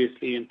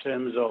 Obviously, in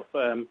terms of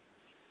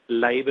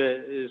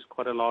labour is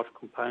quite a large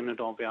component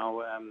of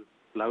our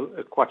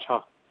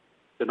Kwacha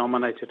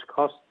denominated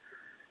cost,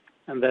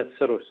 and that's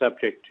sort of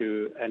subject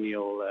to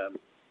annual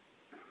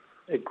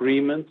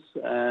agreements.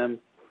 And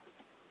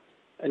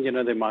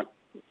they might,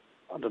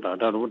 I don't know, I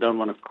don't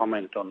want to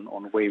comment on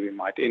where we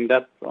might end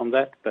up on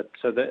that, but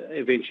so that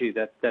eventually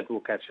that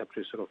will catch up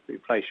to sort of the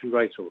inflation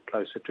rates or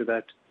closer to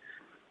that.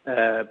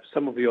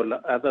 Some of your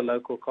other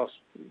local costs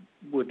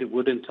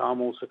would in time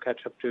also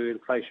catch up to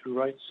inflation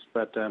rates,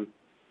 but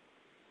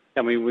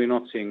I mean, we're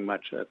not seeing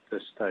much at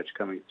this stage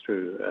coming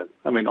through.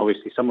 I mean,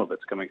 obviously some of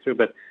it's coming through,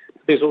 but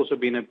there's also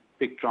been a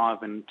big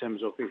drive in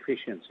terms of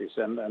efficiencies,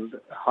 and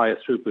higher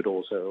throughput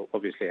also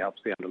obviously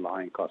helps the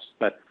underlying costs.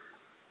 But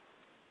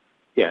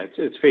yeah,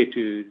 it's fair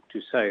to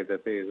say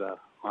that there's a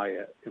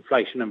higher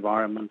inflation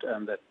environment,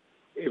 and that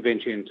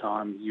eventually in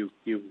time you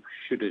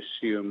should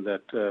assume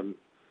that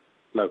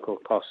local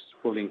costs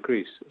will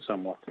increase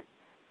somewhat.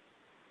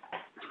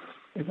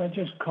 If I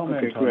just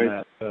comment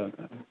on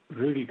that,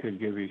 Rudy could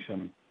give you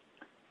some,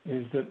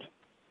 is that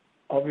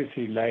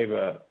obviously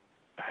labour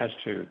has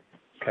to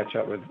catch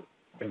up with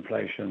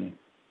inflation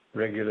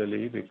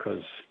regularly,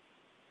 because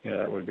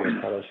that would be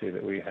a policy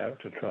that we have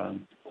to try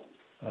and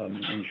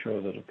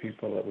ensure that the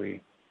people that we,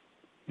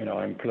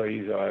 our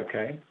employees are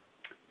okay.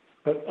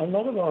 But a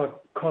lot of our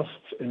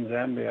costs in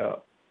Zambia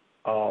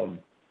are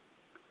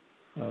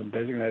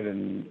designated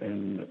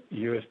in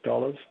US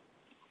dollars,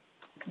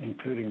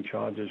 including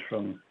charges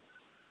from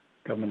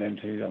government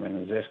entities. I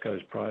mean,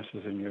 ZESCO's price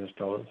is in US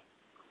dollars.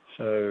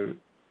 So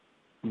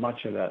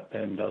much of that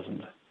then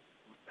doesn't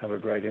have a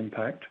great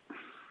impact.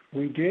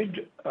 We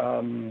did,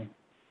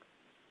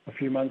 a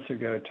few months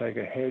ago, take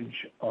a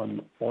hedge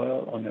on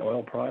oil, on the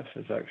oil price.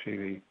 It's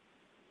actually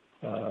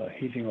the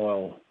heating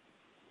oil,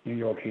 New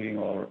York Heating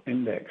Oil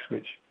Index,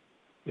 which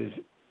is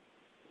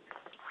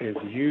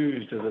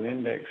used as an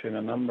index in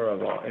a number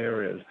of our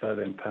areas, both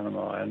in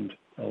Panama and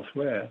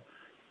elsewhere.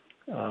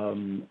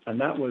 And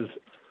that was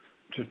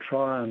to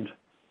try and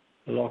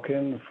lock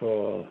in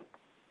for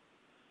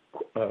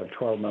a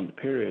 12-month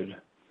period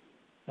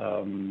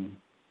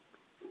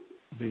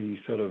the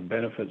sort of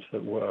benefits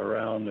that were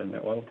around in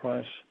the oil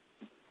price,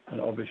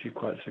 and obviously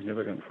quite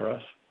significant for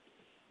us.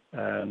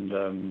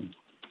 And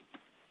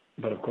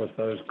but of course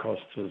those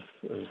costs,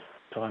 as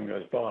time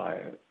goes by,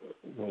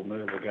 will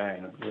move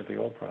again with the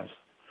oil price.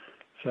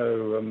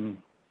 So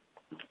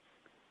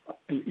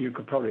you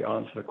could probably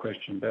answer the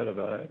question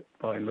better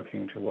by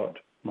looking to what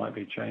might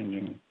be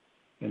changing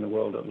in the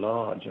world at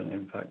large, and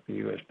in fact the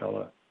US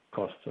dollar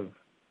costs of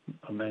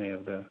many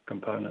of the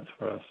components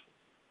for us.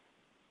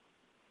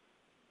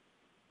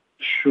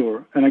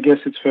 Sure. And I guess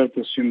it's fair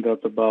to assume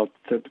that about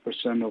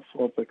 30% of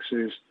OPEX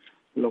is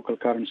local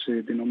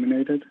currency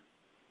denominated?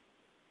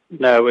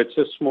 No, it's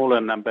a smaller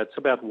number. It's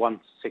about 1/6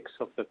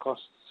 of the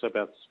costs, so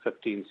about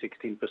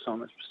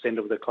 15-16%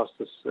 of the cost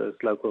is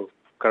local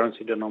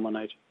currency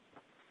denominated.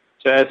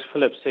 So as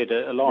Philip said,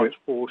 a large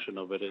portion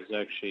of it is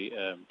actually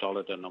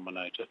dollar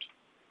denominated.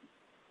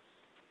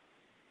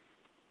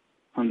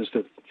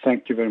 Understood.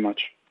 Thank you very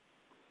much.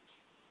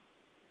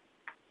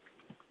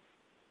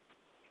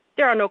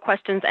 There are no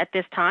questions at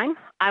this time.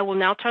 I will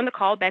now turn the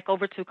call back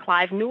over to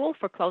Clive Newell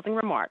for closing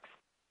remarks.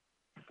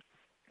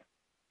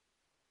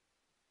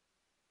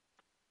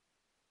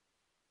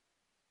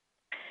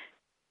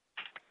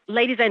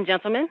 Ladies and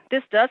gentlemen,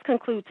 this does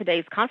conclude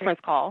today's conference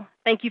call.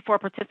 Thank you for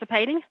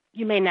participating.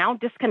 You may now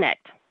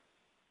disconnect.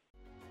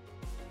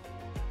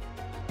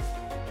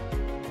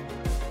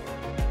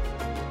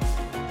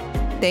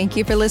 Thank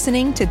you for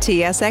listening to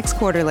TSX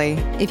Quarterly.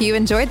 If you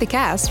enjoyed the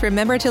cast,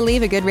 remember to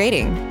leave a good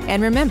rating.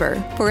 And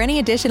remember, for any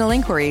additional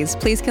inquiries,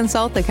 please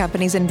consult the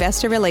company's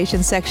investor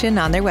relations section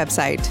on their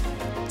website.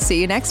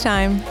 See you next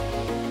time.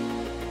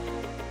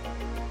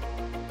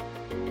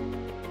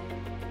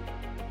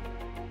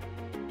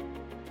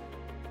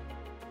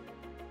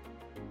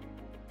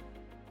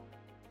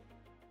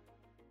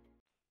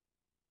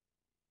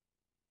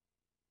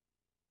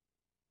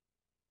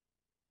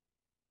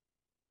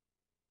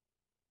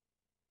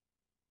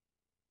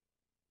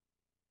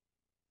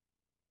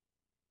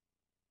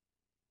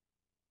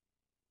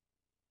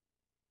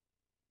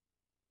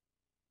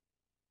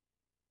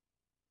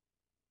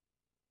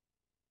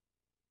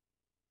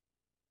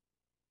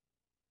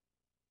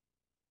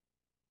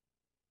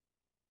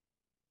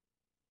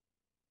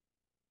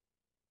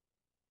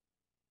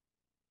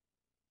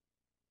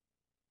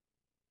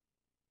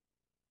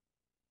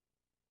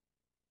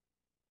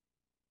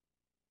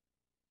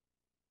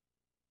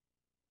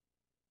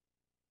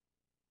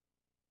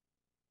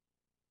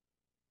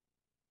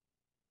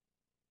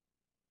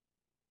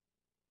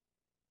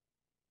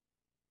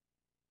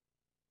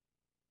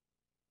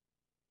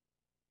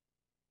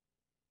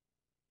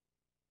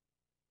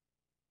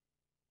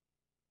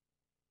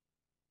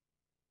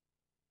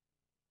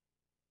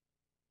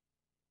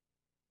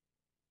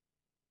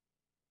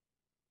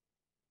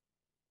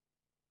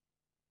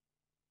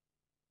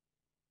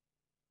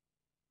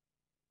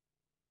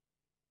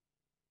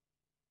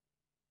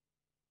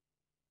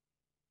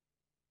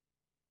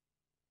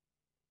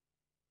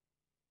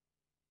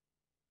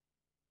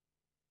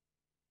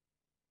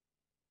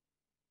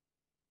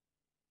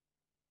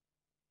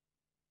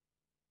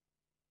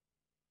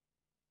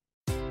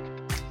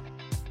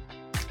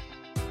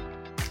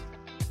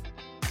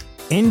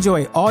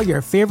 Enjoy all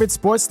your favorite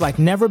sports like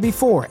never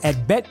before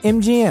at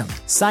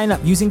BetMGM. Sign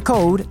up using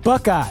code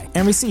Buckeye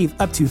and receive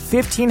up to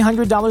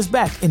 $1,500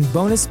 back in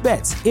bonus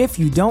bets if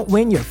you don't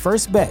win your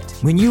first bet.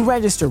 When you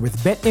register with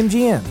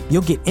BetMGM,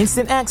 you'll get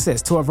instant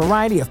access to a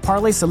variety of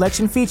parlay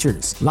selection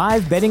features,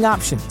 live betting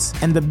options,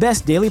 and the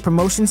best daily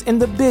promotions in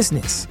the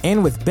business.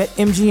 And with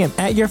BetMGM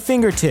at your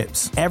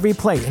fingertips, every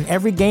play and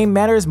every game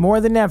matters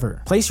more than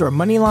ever. Place your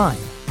money line,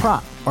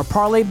 prop, or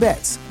parlay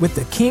bets with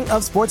the king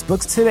of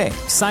sportsbooks today.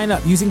 Sign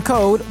up using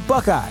code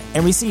Buckeye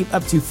and receive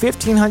up to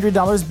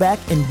 $1,500 back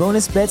in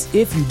bonus bets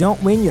if you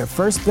don't win your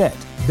first bet.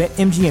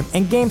 BetMGM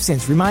and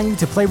GameSense remind you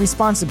to play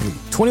responsibly.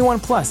 21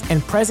 plus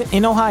and present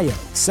in Ohio,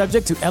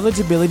 subject to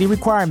eligibility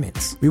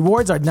requirements.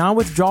 Rewards are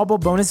non-withdrawable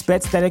bonus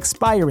bets that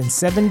expire in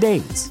 7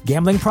 days.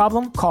 Gambling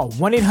problem? Call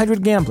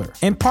 1-800-GAMBLER.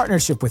 In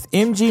partnership with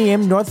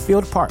MGM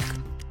Northfield Park.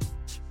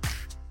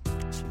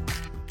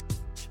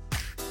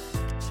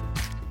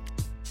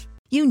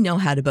 You know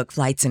how to book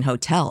flights and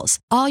hotels.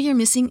 All you're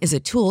missing is a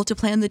tool to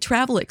plan the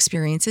travel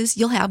experiences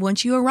you'll have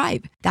once you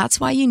arrive. That's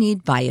why you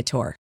need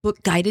Viator.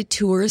 Book guided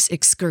tours,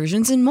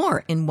 excursions, and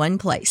more in one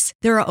place.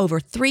 There are over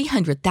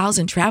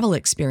 300,000 travel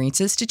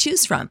experiences to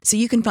choose from, so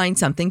you can find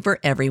something for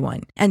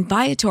everyone. And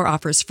Viator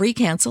offers free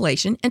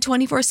cancellation and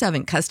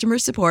 24/7 customer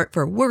support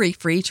for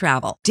worry-free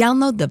travel.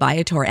 Download the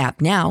Viator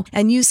app now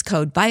and use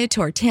code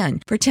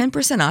Viator10 for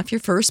 10% off your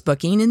first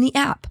booking in the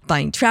app.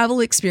 Find travel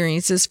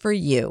experiences for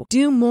you.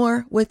 Do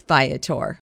more with Viator.